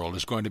in your world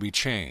is going to be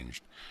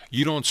changed.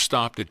 You don't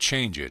stop to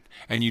change it,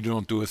 and you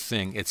don't do a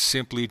thing. It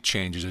simply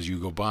changes as you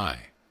go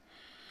by.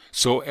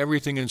 So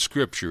everything in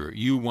Scripture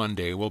you one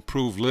day will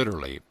prove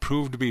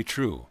to be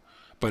true,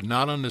 but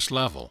not on this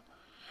level.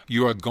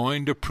 You are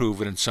going to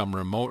prove it in some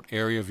remote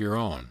area of your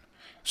own.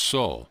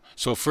 So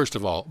first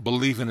of all,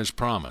 believe in His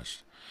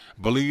promise.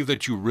 Believe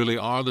that you really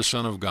are the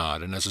Son of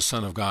God, and as a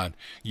Son of God,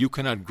 you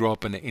cannot grow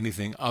up into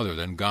anything other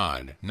than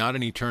God, not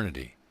in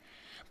eternity.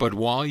 But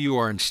while you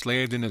are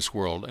enslaved in this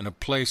world, in a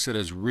place that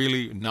is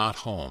really not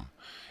home,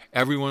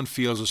 everyone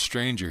feels a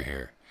stranger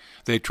here.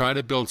 They try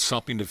to build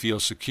something to feel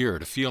secure,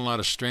 to feel not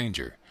a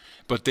stranger,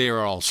 but they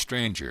are all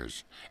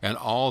strangers, and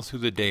all through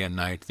the day and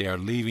night they are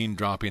leaving,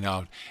 dropping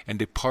out, and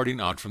departing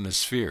out from the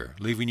sphere,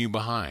 leaving you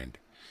behind.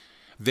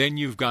 Then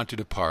you've got to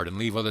depart and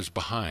leave others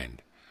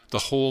behind.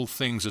 The whole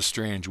thing's a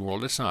strange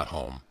world. It's not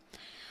home.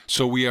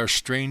 So we are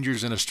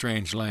strangers in a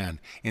strange land,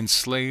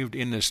 enslaved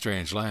in this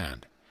strange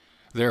land.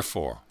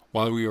 Therefore,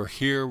 while we are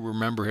here,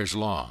 remember His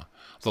law,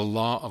 the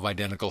law of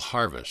identical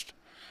harvest,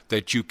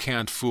 that you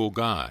can't fool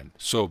God,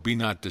 so be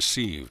not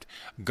deceived.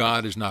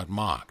 God is not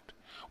mocked.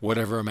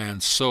 Whatever a man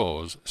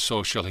sows,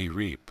 so shall he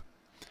reap.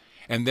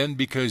 And then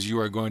because you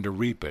are going to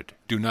reap it,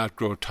 do not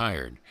grow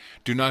tired.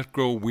 Do not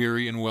grow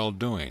weary in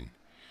well-doing.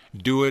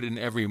 Do it in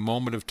every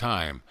moment of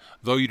time.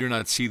 Though you do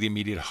not see the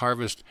immediate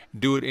harvest,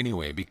 do it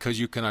anyway, because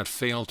you cannot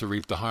fail to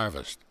reap the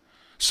harvest.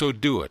 So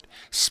do it.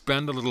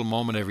 Spend a little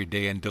moment every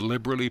day and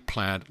deliberately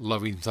plant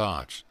loving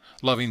thoughts,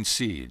 loving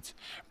seeds.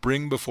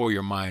 Bring before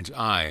your mind's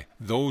eye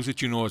those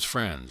that you know as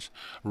friends.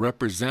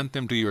 Represent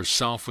them to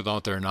yourself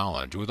without their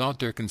knowledge, without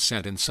their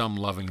consent in some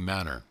loving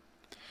manner.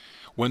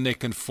 When they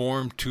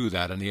conform to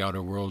that in the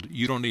outer world,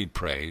 you don't need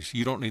praise.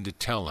 You don't need to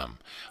tell them.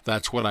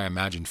 That's what I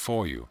imagined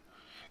for you.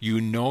 You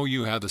know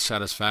you have the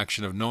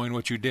satisfaction of knowing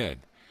what you did.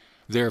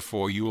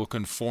 Therefore, you will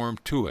conform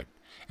to it,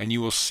 and you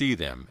will see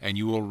them, and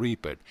you will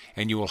reap it,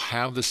 and you will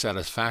have the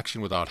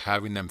satisfaction without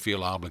having them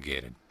feel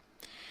obligated.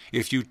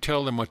 If you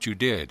tell them what you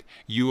did,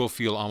 you will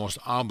feel almost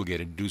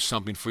obligated to do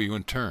something for you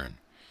in turn.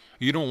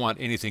 You don't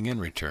want anything in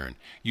return.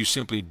 You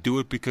simply do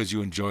it because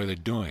you enjoy the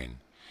doing.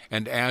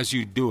 And as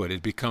you do it,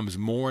 it becomes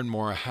more and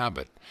more a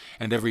habit,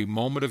 and every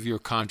moment of your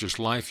conscious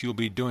life you'll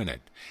be doing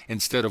it,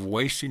 instead of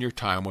wasting your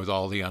time with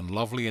all the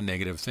unlovely and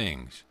negative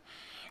things.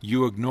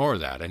 You ignore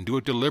that and do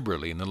it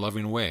deliberately in the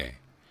loving way.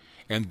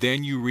 And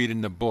then you read in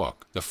the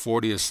book, the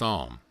 40th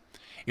Psalm.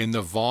 In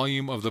the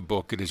volume of the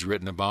book it is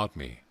written about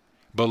me.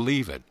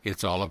 Believe it,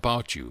 it's all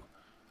about you.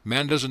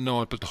 Man doesn't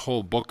know it, but the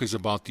whole book is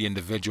about the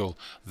individual.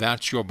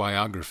 That's your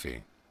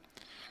biography.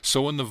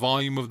 So in the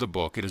volume of the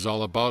book it is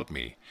all about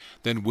me.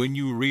 Then when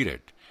you read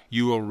it,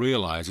 you will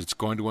realize it's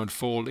going to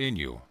unfold in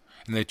you,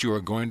 and that you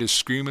are going to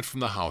scream it from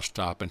the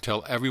housetop and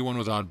tell everyone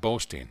without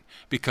boasting,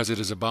 because it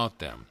is about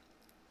them.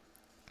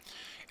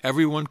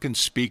 Everyone can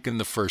speak in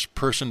the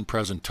first-person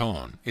present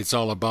tone. It's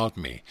all about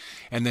me.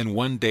 And then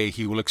one day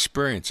he will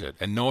experience it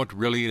and know it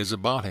really is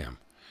about him.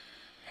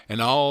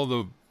 And all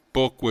the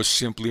book was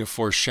simply a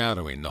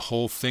foreshadowing. The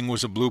whole thing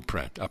was a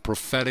blueprint, a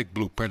prophetic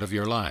blueprint of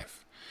your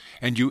life.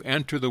 And you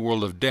enter the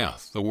world of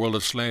death, the world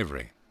of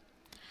slavery.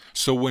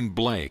 So when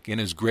Blake, in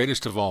his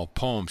greatest of all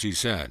poems, he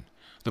said,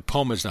 "The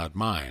poem is not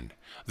mine.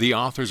 The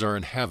authors are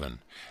in heaven.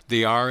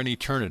 They are in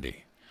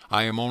eternity.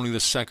 I am only the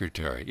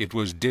secretary. It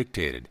was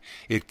dictated.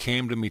 It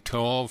came to me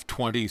 12,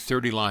 20,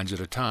 30 lines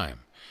at a time.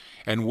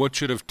 And what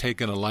should have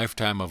taken a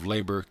lifetime of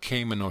labor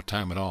came in no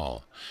time at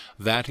all."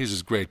 That is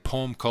his great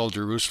poem called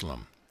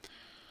Jerusalem.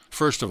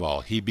 First of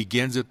all, he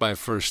begins it by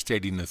first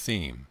stating the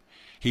theme.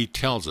 He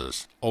tells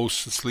us, O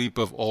sleep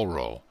of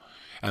Ulro,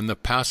 and the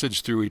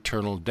passage through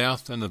eternal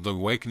death and the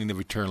awakening of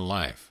eternal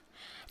life.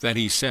 Then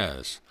he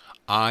says,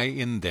 I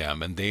in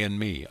them and they in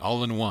me,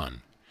 all in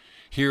one.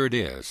 Here it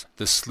is,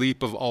 the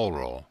sleep of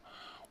Ulro.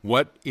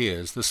 What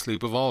is the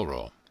sleep of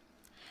Ulro?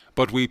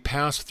 But we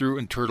pass through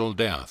eternal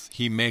death.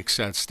 He makes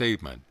that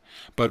statement.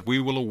 But we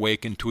will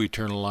awaken to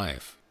eternal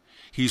life.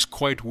 He's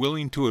quite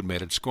willing to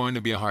admit it's going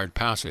to be a hard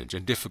passage, a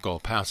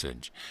difficult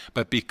passage.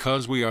 But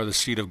because we are the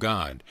seed of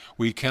God,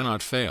 we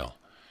cannot fail.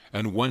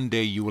 And one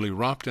day you will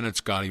erupt, and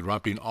it's God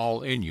erupting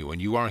all in you,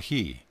 and you are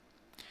He.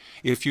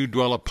 If you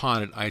dwell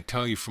upon it, I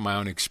tell you from my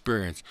own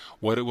experience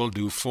what it will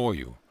do for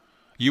you.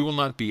 You will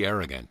not be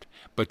arrogant,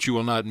 but you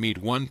will not meet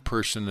one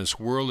person in this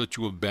world that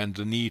you will bend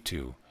the knee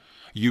to.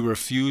 You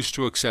refuse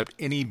to accept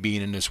any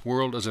being in this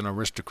world as an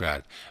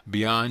aristocrat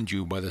beyond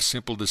you by the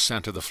simple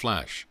descent of the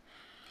flesh.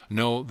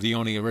 No, the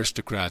only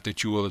aristocrat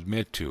that you will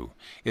admit to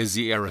is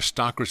the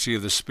aristocracy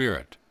of the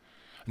Spirit.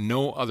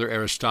 No other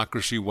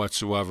aristocracy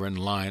whatsoever in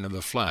line of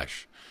the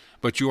flesh.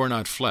 But you are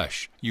not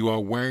flesh. You are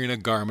wearing a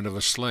garment of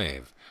a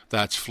slave.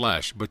 That's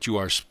flesh, but you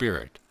are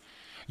spirit.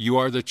 You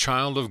are the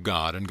child of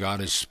God, and God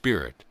is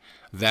spirit.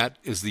 That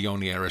is the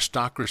only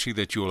aristocracy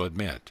that you will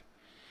admit.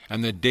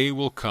 And the day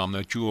will come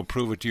that you will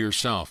prove it to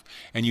yourself,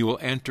 and you will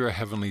enter a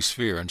heavenly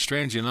sphere. And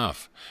strange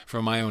enough,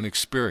 from my own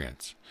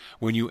experience,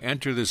 when you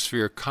enter this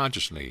sphere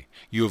consciously,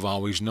 you have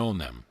always known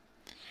them.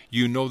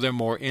 You know them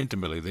more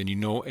intimately than you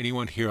know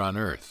anyone here on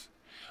earth.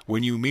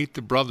 When you meet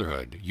the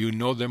brotherhood, you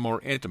know them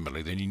more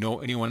intimately than you know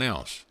anyone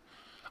else.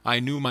 I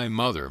knew my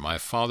mother, my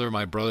father,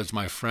 my brothers,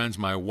 my friends,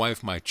 my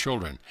wife, my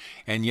children,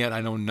 and yet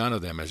I know none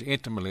of them as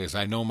intimately as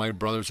I know my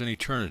brothers in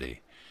eternity,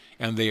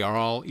 and they are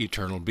all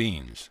eternal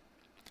beings.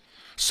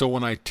 So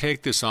when I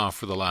take this off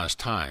for the last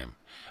time,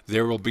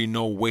 there will be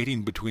no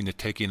waiting between the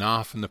taking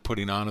off and the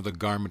putting on of the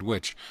garment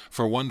which,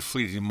 for one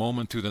fleeting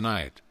moment through the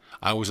night,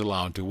 I was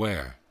allowed to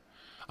wear.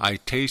 I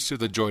tasted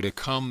the joy to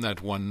come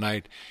that one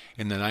night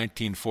in the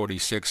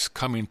 1946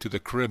 coming to the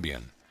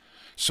Caribbean.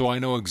 So I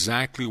know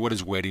exactly what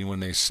is waiting when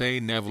they say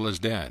Neville is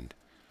dead.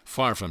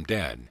 Far from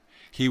dead.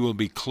 He will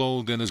be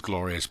clothed in his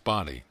glorious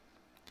body.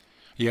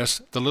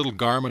 Yes, the little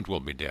garment will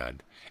be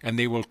dead, and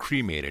they will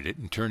cremate it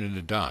and turn it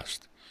into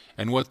dust.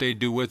 And what they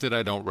do with it,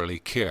 I don't really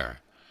care.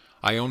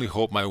 I only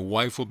hope my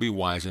wife will be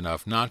wise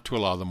enough not to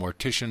allow the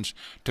morticians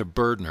to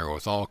burden her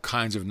with all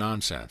kinds of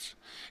nonsense,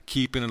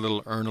 keeping a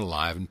little urn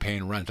alive and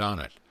paying rent on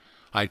it.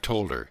 I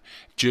told her,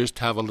 just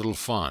have a little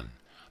fun.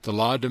 The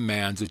law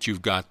demands that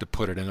you've got to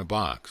put it in a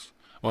box.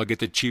 Well, get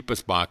the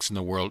cheapest box in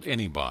the world,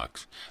 any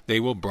box. They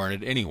will burn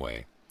it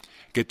anyway.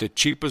 Get the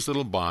cheapest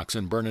little box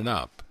and burn it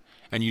up.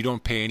 And you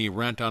don't pay any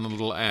rent on a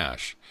little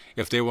ash.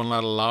 If they will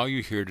not allow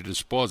you here to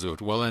dispose of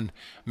it, well then,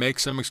 make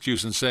some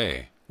excuse and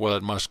say, well,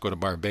 it must go to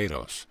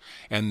Barbados.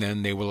 And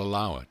then they will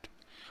allow it.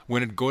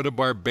 When it go to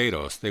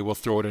Barbados, they will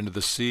throw it into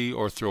the sea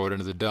or throw it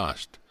into the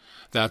dust.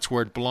 That's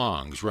where it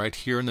belongs, right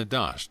here in the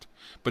dust.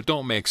 But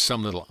don't make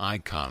some little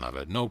icon of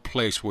it, no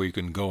place where you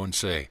can go and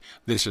say,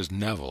 this is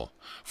Neville,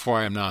 for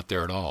I am not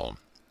there at all.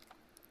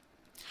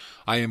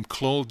 I am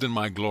clothed in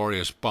my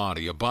glorious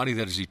body, a body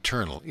that is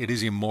eternal, it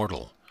is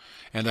immortal,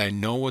 and I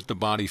know what the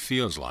body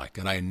feels like,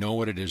 and I know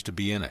what it is to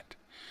be in it.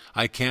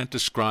 I can't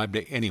describe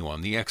to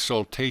anyone the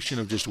exaltation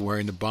of just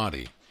wearing the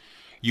body.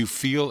 You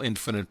feel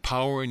infinite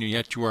power, and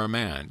yet you are a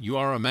man. You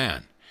are a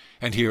man.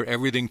 And here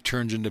everything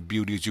turns into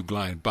beauty as you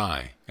glide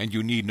by, and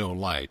you need no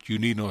light, you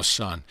need no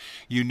sun,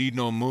 you need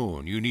no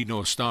moon, you need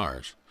no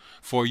stars,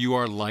 for you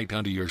are light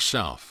unto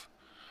yourself.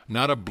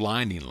 Not a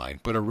blinding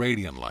light, but a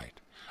radiant light,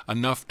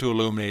 enough to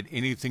illuminate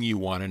anything you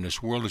want in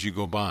this world as you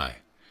go by.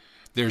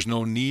 There's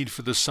no need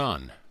for the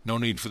sun, no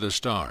need for the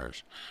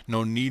stars,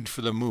 no need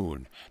for the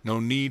moon, no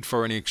need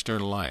for any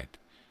external light.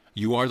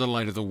 You are the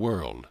light of the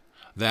world.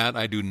 That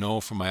I do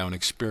know from my own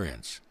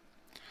experience.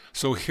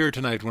 So here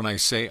tonight when I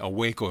say,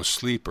 awake, O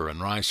sleeper, and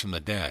rise from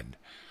the dead,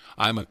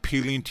 I'm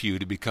appealing to you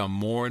to become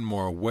more and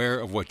more aware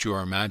of what you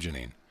are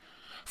imagining.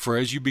 For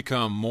as you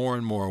become more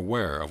and more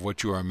aware of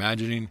what you are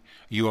imagining,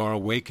 you are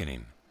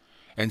awakening.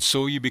 And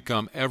so you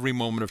become every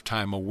moment of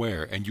time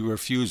aware, and you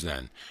refuse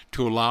then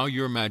to allow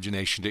your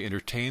imagination to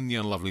entertain the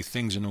unlovely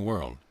things in the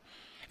world.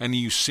 And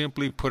you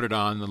simply put it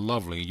on the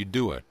lovely, you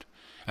do it.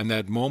 And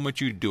that moment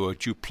you do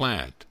it, you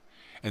plant.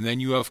 And then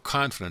you have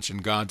confidence in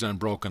God's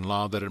unbroken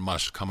law that it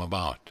must come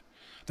about,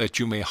 that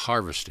you may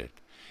harvest it.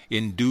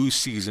 In due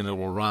season it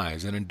will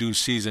rise, and in due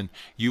season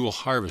you will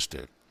harvest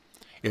it.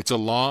 It's a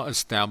law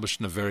established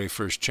in the very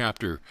first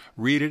chapter.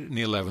 Read it in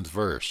the 11th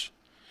verse.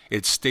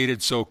 It's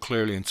stated so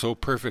clearly and so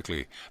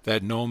perfectly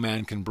that no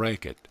man can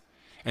break it.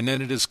 And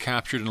then it is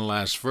captured in the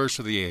last verse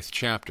of the 8th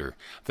chapter,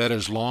 that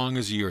as long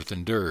as the earth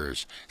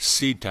endures,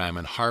 seed time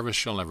and harvest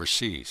shall never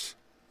cease.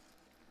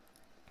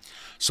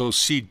 So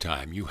seed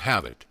time, you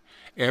have it.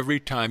 Every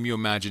time you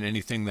imagine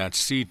anything, that's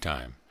seed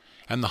time.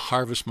 And the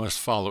harvest must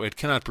follow. It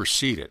cannot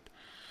precede it.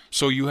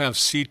 So you have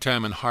seed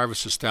time and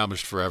harvest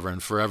established forever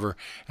and forever,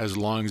 as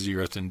long as the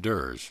earth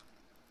endures.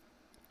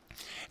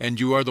 And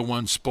you are the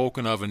one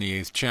spoken of in the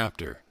 8th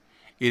chapter.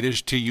 It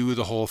is to you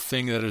the whole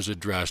thing that is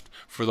addressed,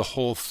 for the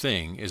whole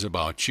thing is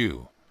about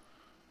you.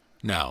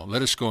 Now,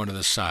 let us go into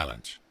the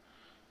silence.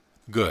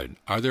 Good.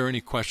 Are there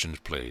any questions,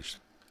 please?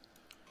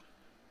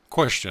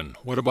 Question.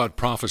 What about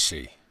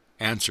prophecy?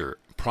 Answer.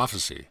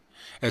 Prophecy.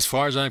 As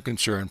far as I am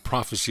concerned,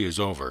 prophecy is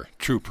over.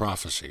 True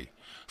prophecy.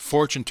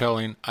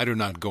 Fortune-telling, I do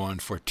not go in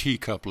for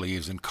teacup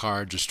leaves and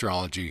cards,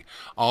 astrology.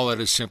 All that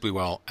is simply,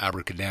 well,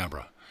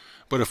 abracadabra.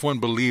 But if one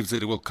believes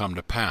that it will come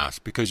to pass,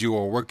 because you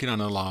are working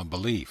on a law of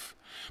belief.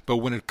 But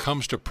when it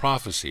comes to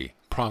prophecy,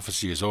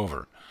 prophecy is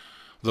over.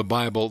 The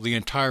Bible, the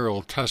entire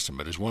Old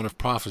Testament, is one of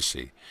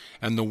prophecy,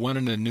 and the one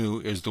in the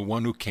New is the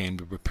one who came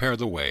to prepare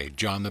the way,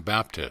 John the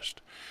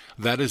Baptist.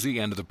 That is the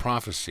end of the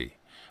prophecy.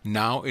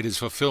 Now it is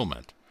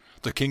fulfillment.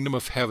 The kingdom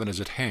of heaven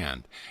is at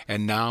hand,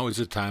 and now is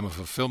the time of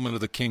fulfillment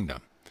of the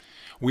kingdom.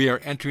 We are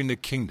entering the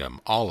kingdom,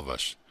 all of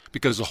us,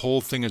 because the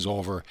whole thing is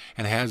over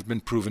and has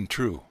been proven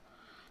true.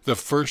 The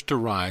first to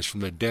rise from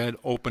the dead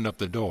opened up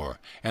the door,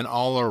 and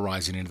all are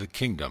rising into the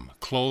kingdom,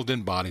 clothed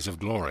in bodies of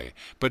glory,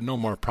 but no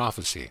more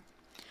prophecy.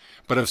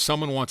 But if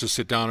someone wants to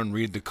sit down and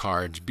read the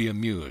cards, be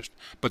amused,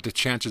 but the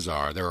chances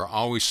are they are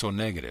always so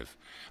negative.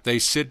 They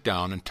sit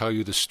down and tell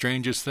you the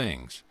strangest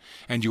things,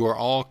 and you are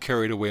all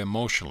carried away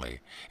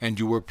emotionally, and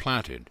you were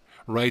planted.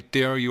 Right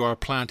there you are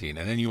planting,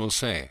 and then you will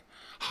say,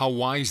 how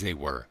wise they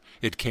were,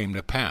 it came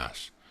to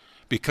pass.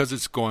 Because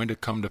it's going to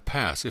come to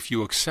pass. If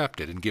you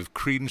accept it and give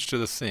credence to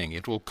the thing,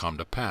 it will come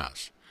to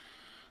pass.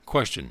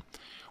 Question.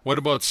 What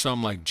about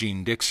some like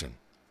Gene Dixon?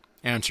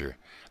 Answer.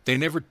 They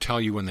never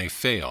tell you when they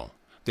fail.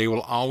 They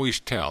will always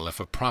tell, if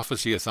a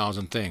prophecy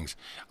 1,000 things,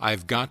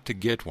 I've got to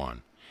get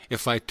one.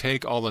 If I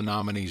take all the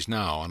nominees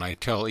now and I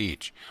tell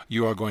each,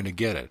 you are going to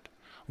get it.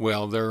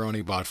 Well, there are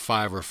only about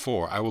 5 or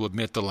 4. I will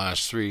admit the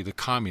last 3, the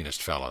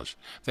communist fellows.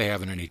 They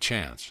haven't any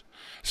chance.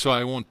 So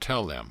I won't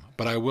tell them,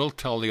 but I will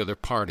tell the other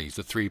parties,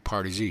 the 3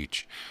 parties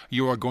each,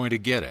 you are going to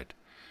get it.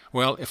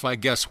 Well, if I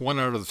guess 1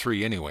 out of the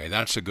 3 anyway,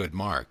 that's a good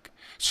mark.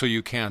 So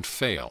you can't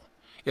fail.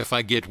 If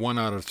I get 1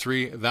 out of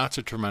 3, that's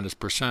a tremendous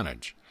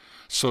percentage.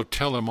 So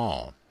tell them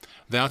all.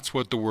 That's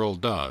what the world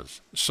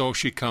does. So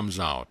she comes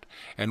out,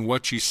 and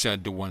what she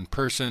said to one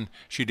person,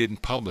 she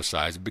didn't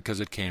publicize because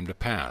it came to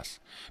pass.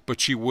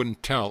 But she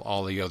wouldn't tell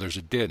all the others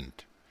it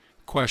didn't.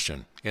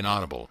 Question.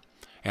 Inaudible.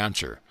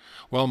 Answer.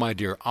 Well, my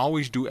dear,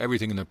 always do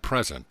everything in the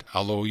present,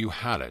 although you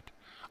had it.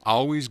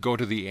 Always go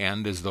to the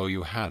end as though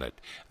you had it.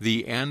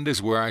 The end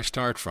is where I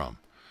start from.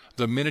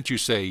 The minute you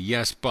say,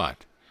 yes,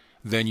 but,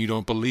 then you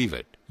don't believe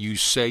it. You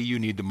say you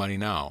need the money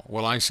now.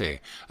 Well, I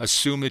say,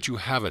 assume that you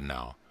have it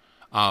now.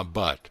 Ah,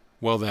 but,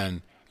 well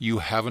then, you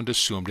haven't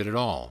assumed it at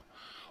all.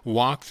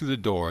 Walk through the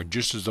door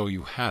just as though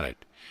you had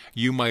it.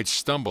 You might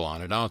stumble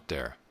on it out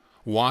there.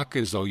 Walk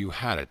as though you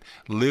had it.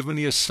 Live in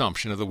the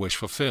assumption of the wish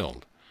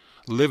fulfilled.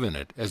 Live in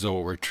it as though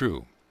it were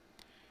true.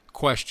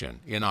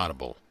 Question.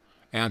 Inaudible.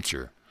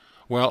 Answer.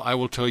 Well, I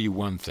will tell you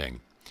one thing.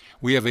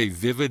 We have a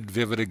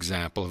vivid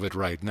example of it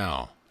right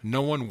now.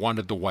 No one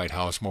wanted the White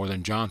House more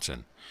than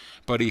Johnson,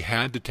 but he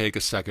had to take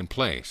a second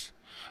place.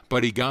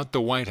 But he got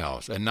the White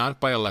House, and not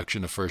by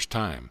election the first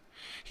time.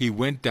 He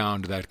went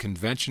down to that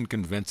convention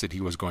convinced that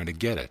he was going to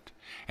get it,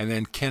 and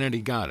then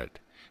Kennedy got it.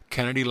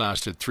 Kennedy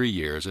lasted 3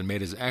 years and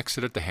made his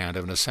exit at the hand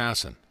of an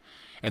assassin.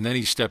 And then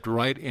he stepped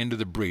right into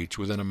the breach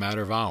within a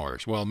matter of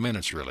hours, well,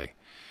 minutes really.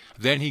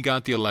 Then he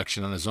got the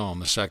election on his own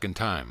the second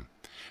time.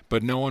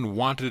 But no one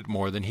wanted it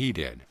more than he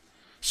did.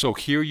 So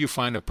here you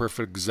find a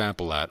perfect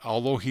example that,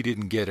 although he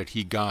didn't get it,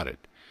 he got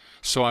it.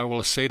 So I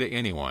will say to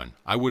anyone,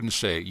 I wouldn't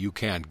say, you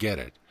can't get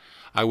it.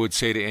 I would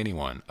say to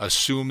anyone,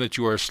 assume that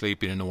you are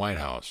sleeping in the White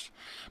House.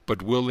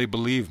 But will they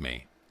believe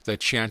me? The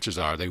chances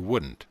are they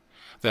wouldn't.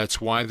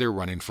 That's why they're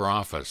running for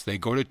office. They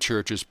go to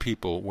church as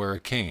people wear a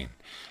cane.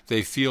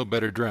 They feel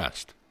better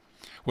dressed.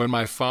 When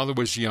my father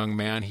was a young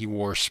man, he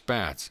wore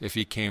spats if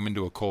he came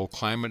into a cold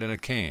climate and a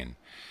cane.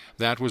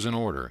 That was in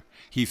order.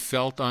 He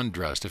felt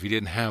undressed if he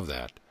didn't have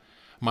that.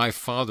 My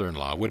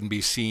father-in-law wouldn't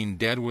be seen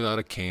dead without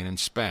a cane and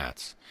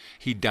spats.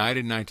 He died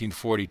in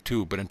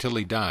 1942, but until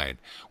he died,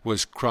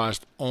 was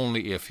crossed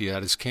only if he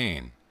had his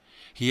cane.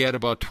 He had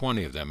about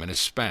 20 of them and his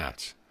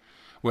spats.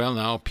 Well,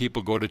 now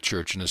people go to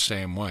church in the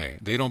same way.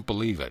 They don't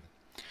believe it.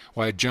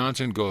 Why,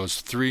 Johnson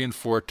goes 3 and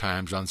 4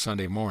 times on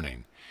Sunday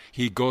morning.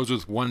 He goes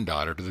with one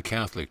daughter to the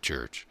Catholic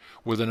Church,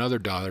 with another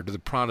daughter to the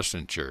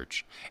Protestant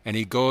Church, and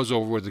he goes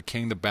over with the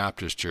King the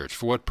Baptist Church.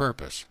 For what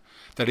purpose?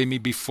 That he may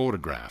be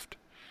photographed.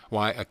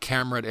 Why, a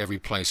camera at every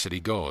place that he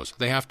goes.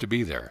 They have to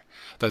be there,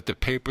 that the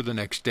paper the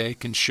next day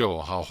can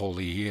show how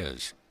holy he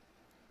is.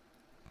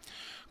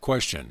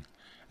 Question.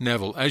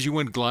 Neville, as you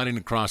went gliding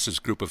across this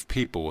group of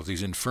people with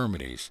these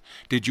infirmities,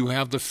 did you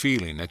have the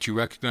feeling that you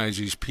recognized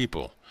these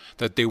people,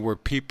 that they were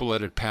people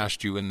that had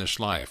passed you in this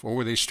life, or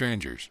were they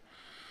strangers?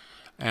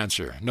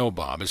 Answer. No,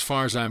 Bob. As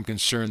far as I am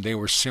concerned, they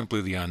were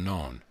simply the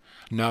unknown.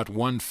 Not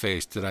one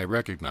face did I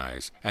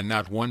recognize, and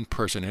not one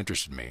person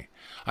interested me.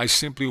 I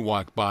simply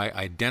walked by,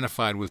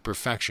 identified with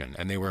perfection,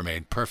 and they were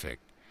made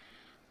perfect.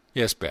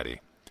 Yes,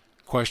 Betty.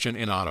 Question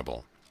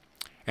inaudible.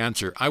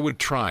 Answer. I would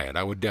try it.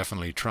 I would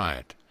definitely try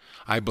it.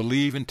 I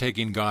believe in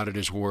taking God at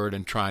His word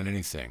and trying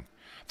anything.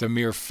 The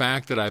mere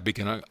fact that I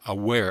become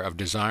aware of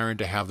desiring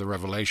to have the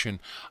revelation,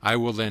 I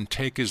will then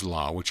take His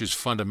law, which is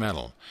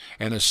fundamental,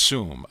 and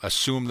assume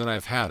that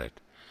I've had it.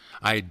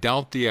 I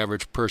doubt the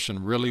average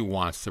person really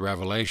wants the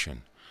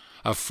revelation.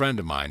 A friend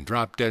of mine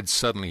dropped dead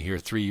suddenly here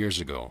 3 years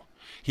ago.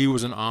 He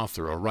was an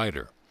author, a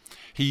writer.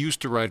 He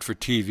used to write for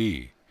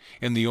TV.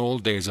 In the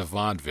old days of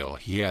vaudeville,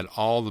 he had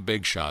all the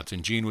big shots,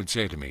 and Gene would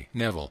say to me,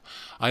 Neville,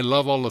 I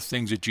love all the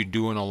things that you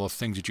do and all the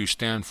things that you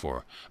stand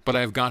for, but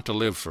I've got to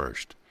live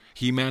first.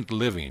 He meant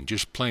living,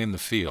 just playing the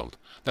field.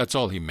 That's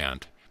all he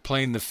meant,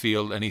 playing the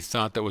field, and he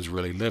thought that was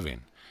really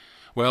living.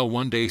 Well,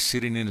 one day,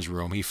 sitting in his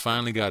room, he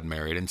finally got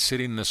married, and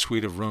sitting in the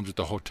suite of rooms at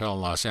the hotel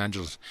in Los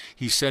Angeles,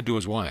 he said to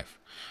his wife,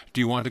 Do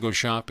you want to go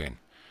shopping?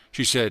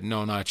 She said,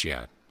 No, not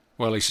yet.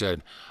 Well, he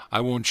said, I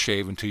won't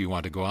shave until you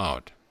want to go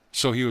out.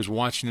 So he was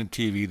watching the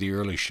TV, The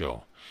Early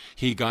Show.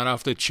 He got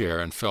off the chair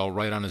and fell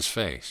right on his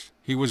face.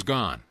 He was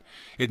gone.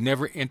 It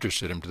never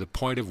interested him to the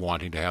point of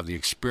wanting to have the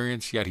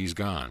experience, yet he's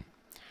gone.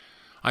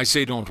 I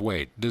say don't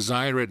wait.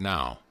 Desire it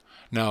now.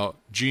 Now,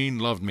 Gene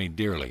loved me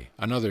dearly,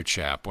 another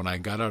chap, when I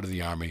got out of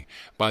the Army,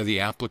 by the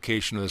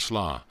application of this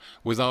law,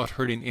 without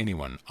hurting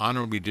anyone,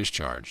 honorably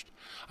discharged.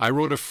 I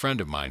wrote a friend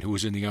of mine who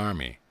was in the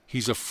Army.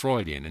 He's a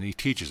Freudian, and he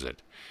teaches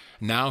it.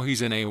 Now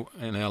he's in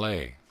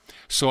L.A.,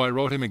 So I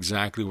wrote him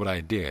exactly what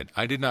I did.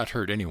 I did not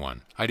hurt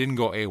anyone. I didn't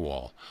go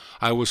AWOL.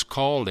 I was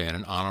called in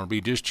and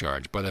honorably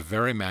discharged by the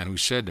very man who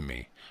said to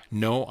me,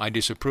 No, I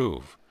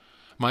disapprove.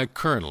 My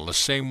colonel, the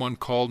same one,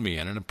 called me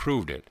in and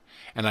approved it,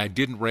 and I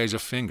didn't raise a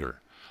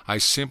finger. I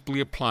simply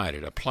applied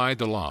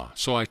the law,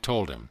 so I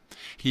told him.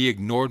 He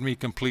ignored me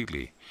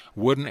completely,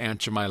 wouldn't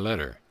answer my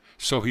letter,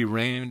 so he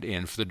reined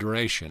in for the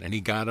duration, and he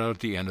got out at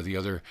the end of the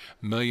other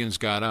millions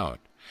got out.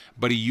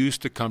 But he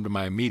used to come to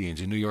my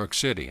meetings in New York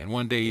City, and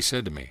one day he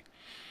said to me,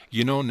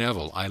 You know,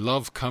 Neville, I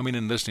love coming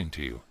and listening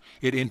to you.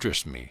 It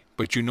interests me,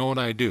 but you know what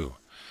I do?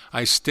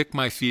 I stick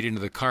my feet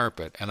into the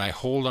carpet, and I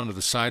hold onto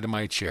the side of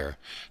my chair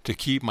to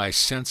keep my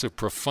sense of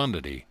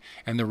profundity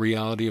and the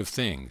reality of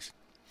things.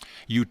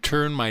 You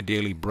turn my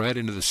daily bread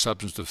into the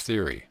substance of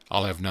theory.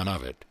 I'll have none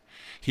of it.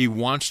 He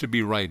wants to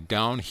be right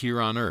down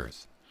here on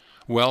earth.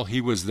 Well,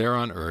 he was there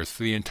on earth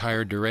for the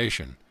entire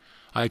duration.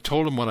 I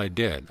told him what I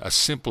did, a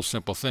simple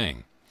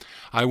thing.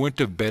 I went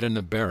to bed in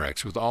the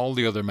barracks with all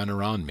the other men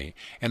around me,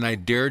 and I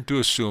dared to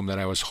assume that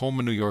I was home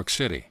in New York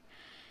City,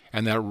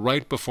 and that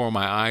right before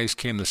my eyes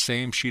came the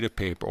same sheet of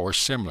paper, or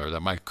similar,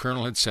 that my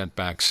colonel had sent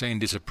back saying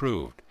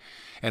disapproved,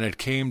 and it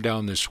came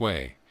down this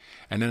way,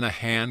 and then a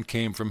hand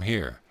came from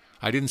here.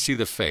 I didn't see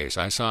the face,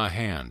 I saw a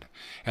hand,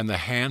 and the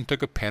hand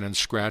took a pen and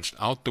scratched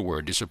out the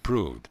word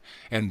disapproved,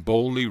 and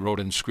boldly wrote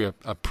in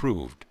script,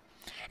 approved.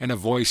 And a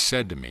voice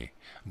said to me,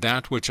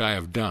 That which I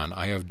have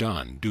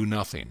done, do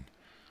nothing.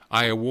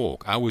 I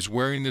awoke. I was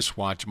wearing this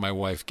watch my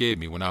wife gave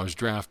me when I was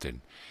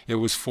drafted. It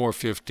was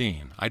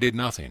 4:15. I did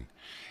nothing.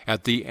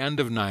 At the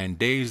end of 9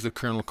 days, the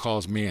colonel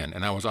calls me in,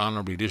 and I was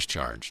honorably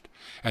discharged.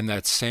 And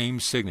that same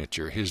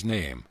signature, his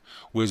name,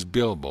 was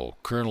Bilbo,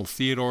 Colonel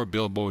Theodore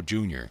Bilbo,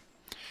 Jr.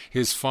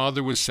 His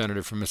father was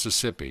senator from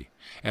Mississippi,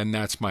 and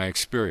that's my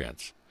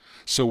experience.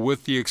 So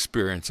with the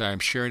experience, I am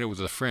sharing it with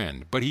a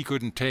friend, but he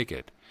couldn't take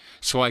it.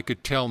 So I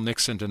could tell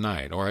Nixon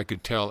tonight, or I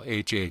could tell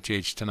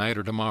HHH tonight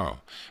or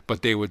tomorrow,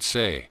 but they would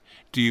say,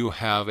 Do you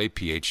have a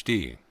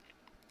Ph.D.?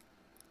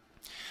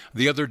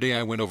 The other day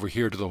I went over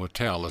here to the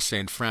hotel of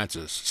St.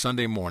 Francis,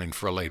 Sunday morning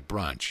for a late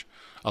brunch.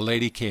 A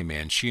lady came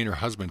in. She and her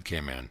husband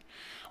came in.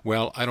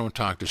 Well, I don't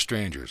talk to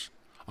strangers.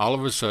 All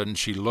of a sudden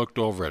she looked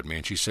over at me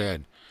and she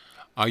said,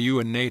 Are you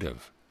a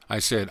native? I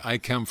said, I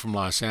come from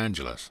Los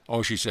Angeles.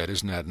 Oh, she said,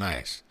 Isn't that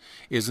nice?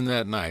 Isn't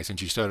that nice? And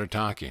she started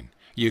talking.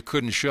 You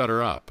couldn't shut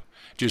her up.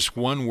 Just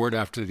one word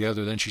after the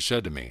other. Then she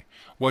said to me,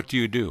 What do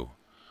you do?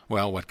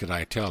 Well, what could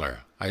I tell her?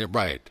 I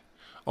write.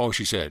 Oh,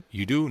 she said,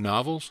 You do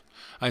novels?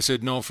 I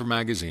said, No, for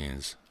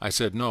magazines. I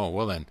said, No.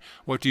 Well then,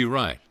 what do you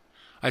write?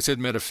 I said,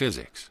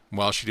 Metaphysics.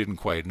 Well, she didn't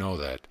quite know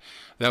that.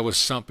 That was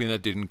something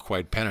that didn't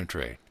quite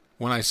penetrate.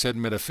 When I said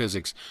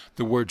metaphysics,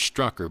 the word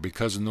struck her,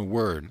 because in the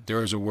word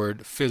there is a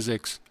word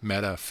physics,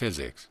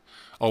 metaphysics.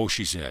 Oh,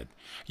 she said,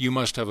 You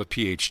must have a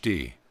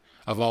Ph.D.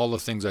 Of all the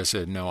things I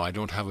said, No, I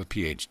don't have a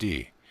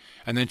Ph.D.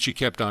 And then she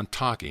kept on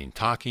talking,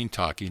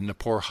 and the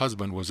poor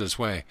husband was this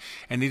way,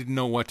 and he didn't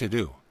know what to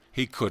do.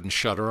 He couldn't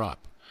shut her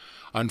up.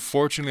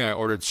 Unfortunately, I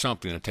ordered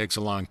something that takes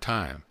a long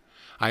time.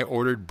 I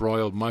ordered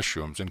broiled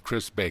mushrooms and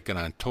crisp bacon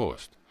on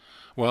toast.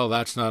 Well,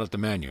 that's not at the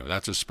menu.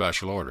 That's a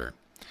special order.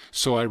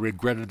 So I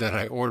regretted that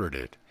I ordered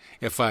it.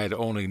 If I had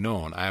only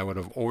known, I would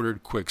have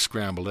ordered quick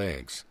scrambled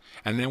eggs.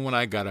 And then when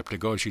I got up to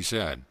go, she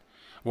said,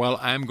 "Well,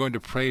 I'm going to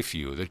pray for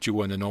you that you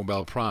win the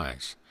Nobel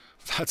Prize."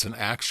 That's an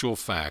actual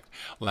fact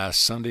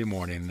last Sunday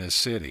morning in this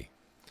city.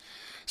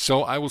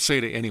 So I will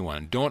say to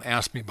anyone, don't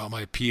ask me about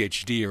my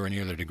PhD or any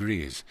other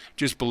degrees.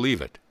 Just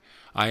believe it.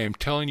 I am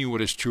telling you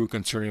what is true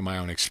concerning my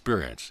own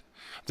experience.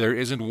 There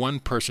isn't one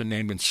person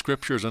named in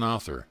Scripture as an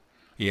author.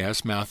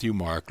 Yes, Matthew,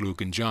 Mark,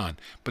 Luke, and John,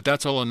 but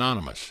that's all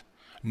anonymous.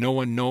 No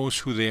one knows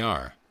who they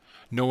are.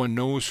 No one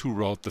knows who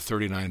wrote the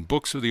 39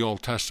 books of the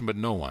Old Testament,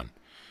 no one.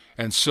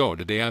 And so,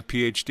 did they have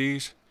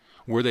PhDs?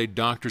 Were they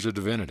doctors of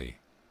divinity?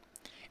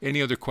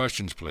 Any other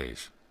questions,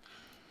 please?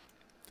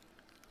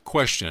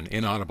 Question,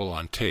 inaudible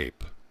on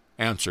tape.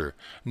 Answer,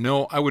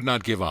 no, I would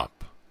not give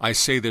up. I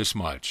say this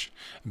much.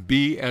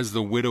 Be as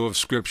the widow of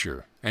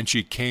Scripture. And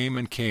she came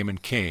and came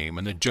and came,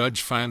 and the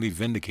judge finally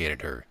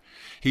vindicated her.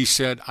 He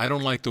said, I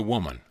don't like the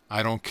woman.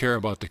 I don't care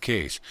about the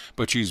case,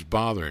 but she's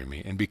bothering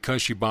me, and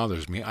because she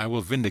bothers me, I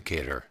will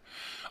vindicate her.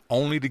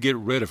 Only to get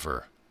rid of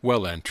her.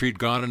 Well then, treat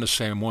God in the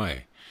same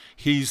way.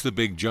 He's the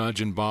big judge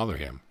and bother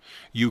him.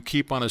 You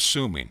keep on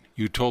assuming.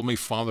 You told me,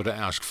 Father, to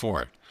ask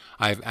for it.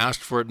 I have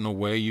asked for it in the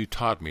way you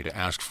taught me to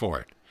ask for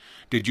it.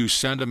 Did you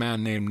send a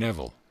man named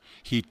Neville?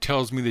 He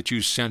tells me that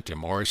you sent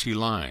him, or is he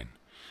lying?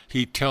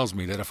 He tells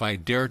me that if I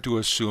dare to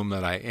assume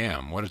that I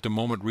am, what at the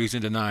moment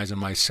reason denies and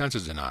my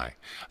senses deny,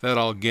 that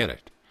I'll get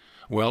it.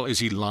 Well, is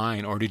he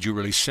lying, or did you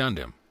really send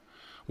him?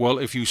 Well,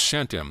 if you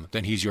sent him,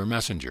 then he's your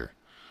messenger.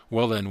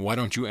 Well then, why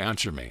don't you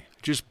answer me?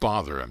 Just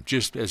bother him,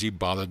 just as he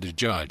bothered the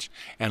judge,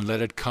 and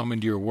let it come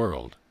into your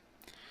world.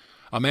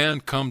 A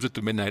man comes at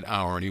the midnight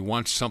hour, and he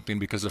wants something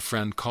because a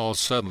friend calls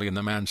suddenly, and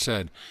the man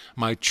said,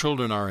 My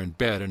children are in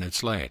bed, and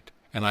it's late,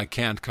 and I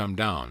can't come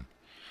down.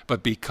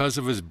 But because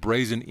of his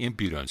brazen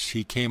impudence,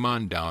 he came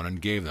on down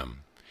and gave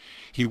them.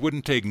 He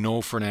wouldn't take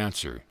no for an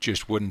answer,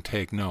 just wouldn't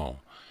take no.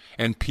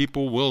 And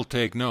people will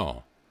take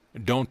no.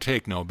 Don't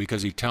take no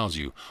because he tells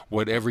you,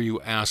 whatever you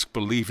ask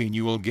believing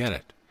you will get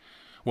it.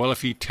 Well,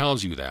 if he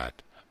tells you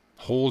that,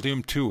 hold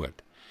him to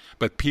it.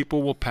 But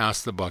people will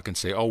pass the buck and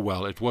say, oh,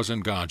 well, it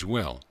wasn't God's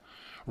will.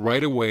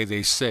 Right away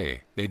they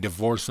say, they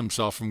divorce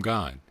themselves from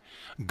God.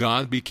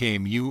 God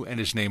became you, and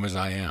his name is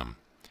I Am.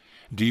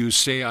 Do you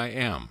say I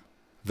am?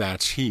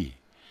 That's he.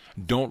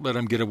 Don't let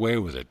him get away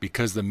with it,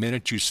 because the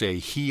minute you say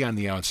he on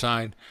the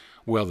outside,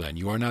 well then,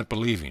 you are not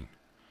believing.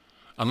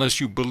 Unless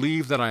you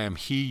believe that I am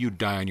he, you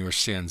die in your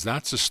sins.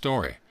 That's the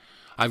story.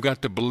 I've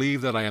got to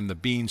believe that I am the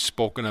being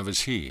spoken of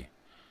as he.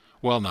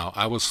 Well now,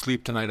 I will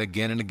sleep tonight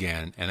again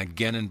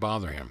and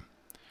bother him.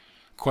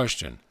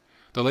 Question.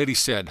 The lady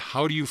said,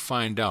 how do you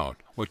find out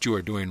what you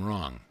are doing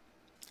wrong?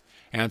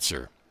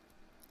 Answer.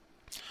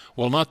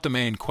 Well, not the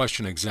main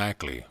question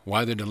exactly.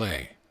 Why the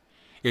delay?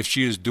 If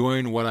she is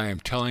doing what I am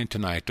telling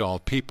tonight to all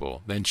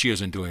people, then she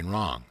isn't doing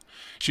wrong.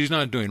 She's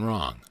not doing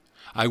wrong.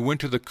 I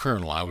went to the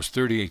colonel. I was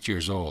 38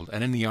 years old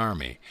and in the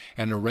Army,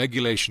 and a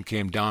regulation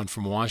came down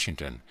from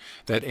Washington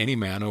that any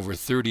man over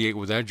 38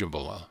 was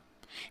eligible.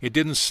 It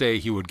didn't say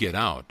he would get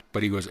out,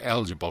 but he was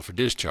eligible for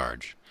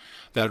discharge.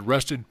 That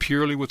rested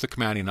purely with the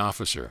commanding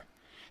officer.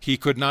 He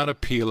could not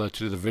appeal it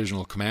to the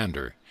divisional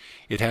commander.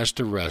 It has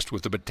to rest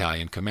with the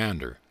battalion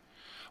commander.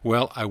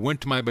 Well, I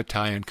went to my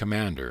battalion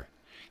commander.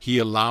 He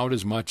allowed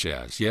as much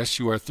as, yes,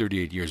 you are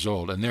 38 years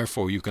old, and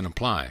therefore you can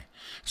apply.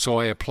 So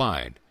I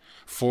applied.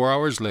 4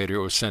 hours later,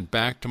 it was sent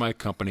back to my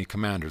company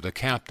commander, the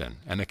captain,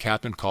 and the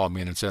captain called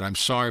me in and said, I'm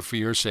sorry for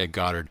your sake,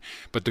 Goddard,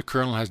 but the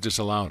colonel has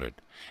disallowed it,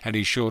 and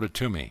he showed it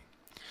to me.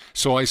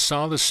 So I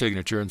saw the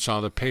signature and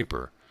saw the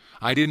paper.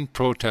 I didn't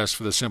protest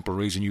for the simple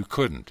reason you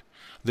couldn't.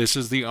 This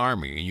is the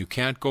Army, and you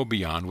can't go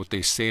beyond what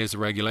they say is the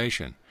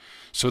regulation.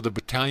 So the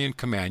battalion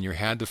commander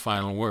had the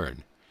final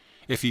word.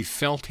 If he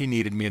felt he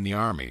needed me in the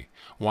Army,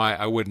 why,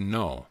 I wouldn't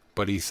know,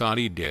 but he thought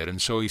he did,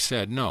 and so he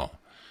said no.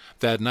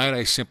 That night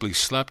I simply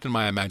slept in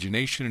my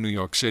imagination in New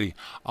York City,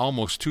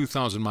 almost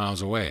 2,000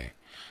 miles away,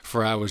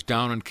 for I was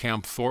down in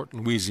Camp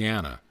Thornton,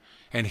 Louisiana,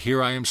 and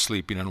here I am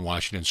sleeping in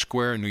Washington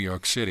Square in New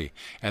York City,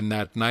 and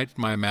that night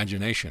my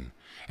imagination.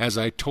 As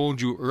I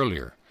told you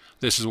earlier,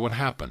 this is what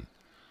happened.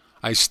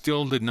 I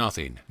still did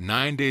nothing.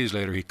 9 days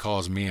later he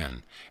calls me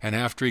in, and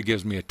after he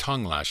gives me a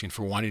tongue lashing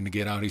for wanting to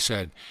get out, he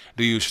said,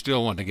 Do you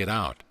still want to get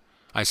out?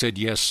 I said,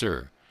 Yes,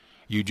 sir.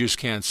 You just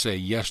can't say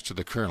yes to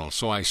the colonel,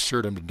 so I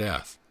served him to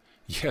death.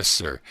 Yes,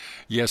 sir.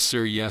 Yes,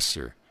 sir. Yes,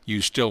 sir.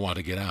 You still want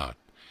to get out.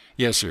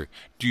 Yes, sir.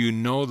 Do you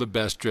know the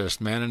best-dressed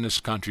man in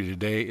this country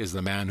today is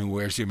the man who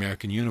wears the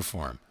American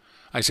uniform?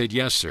 I said,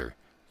 Yes, sir.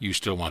 You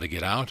still want to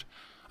get out?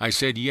 I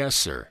said, Yes,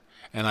 sir.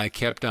 And I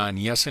kept on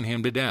yesing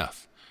him to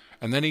death.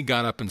 And then he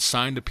got up and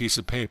signed a piece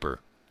of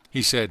paper.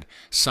 He said,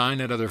 Sign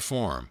that other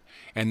form.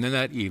 And then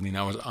that evening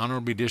I was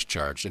honorably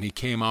discharged, and he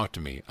came out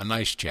to me, a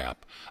nice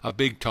chap, a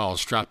big, tall,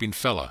 strapping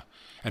fella,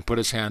 and put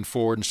his hand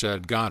forward and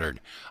said, Goddard,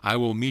 I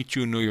will meet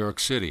you in New York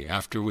City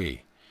after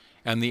we,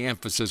 and the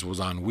emphasis was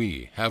on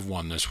we, have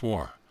won this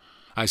war.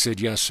 I said,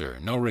 "Yes, sir,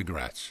 no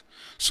regrets."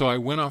 So I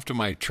went off to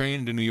my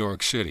train to New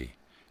York City.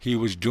 He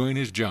was doing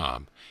his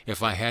job.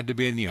 If I had to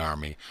be in the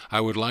Army,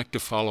 I would like to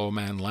follow a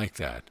man like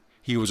that.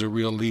 He was a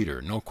real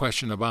leader, no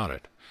question about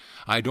it.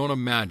 I don't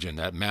imagine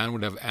that man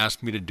would have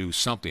asked me to do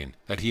something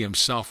that he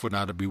himself would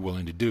not be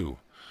willing to do.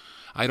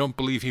 I don't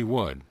believe he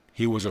would.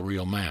 He was a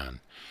real man.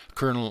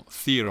 Colonel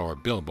Theodore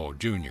Bilbo,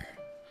 Jr.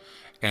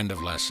 End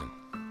of lesson.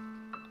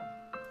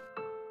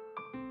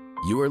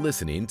 You are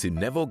listening to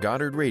Neville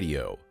Goddard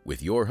Radio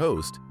with your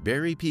host,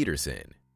 Barry Peterson.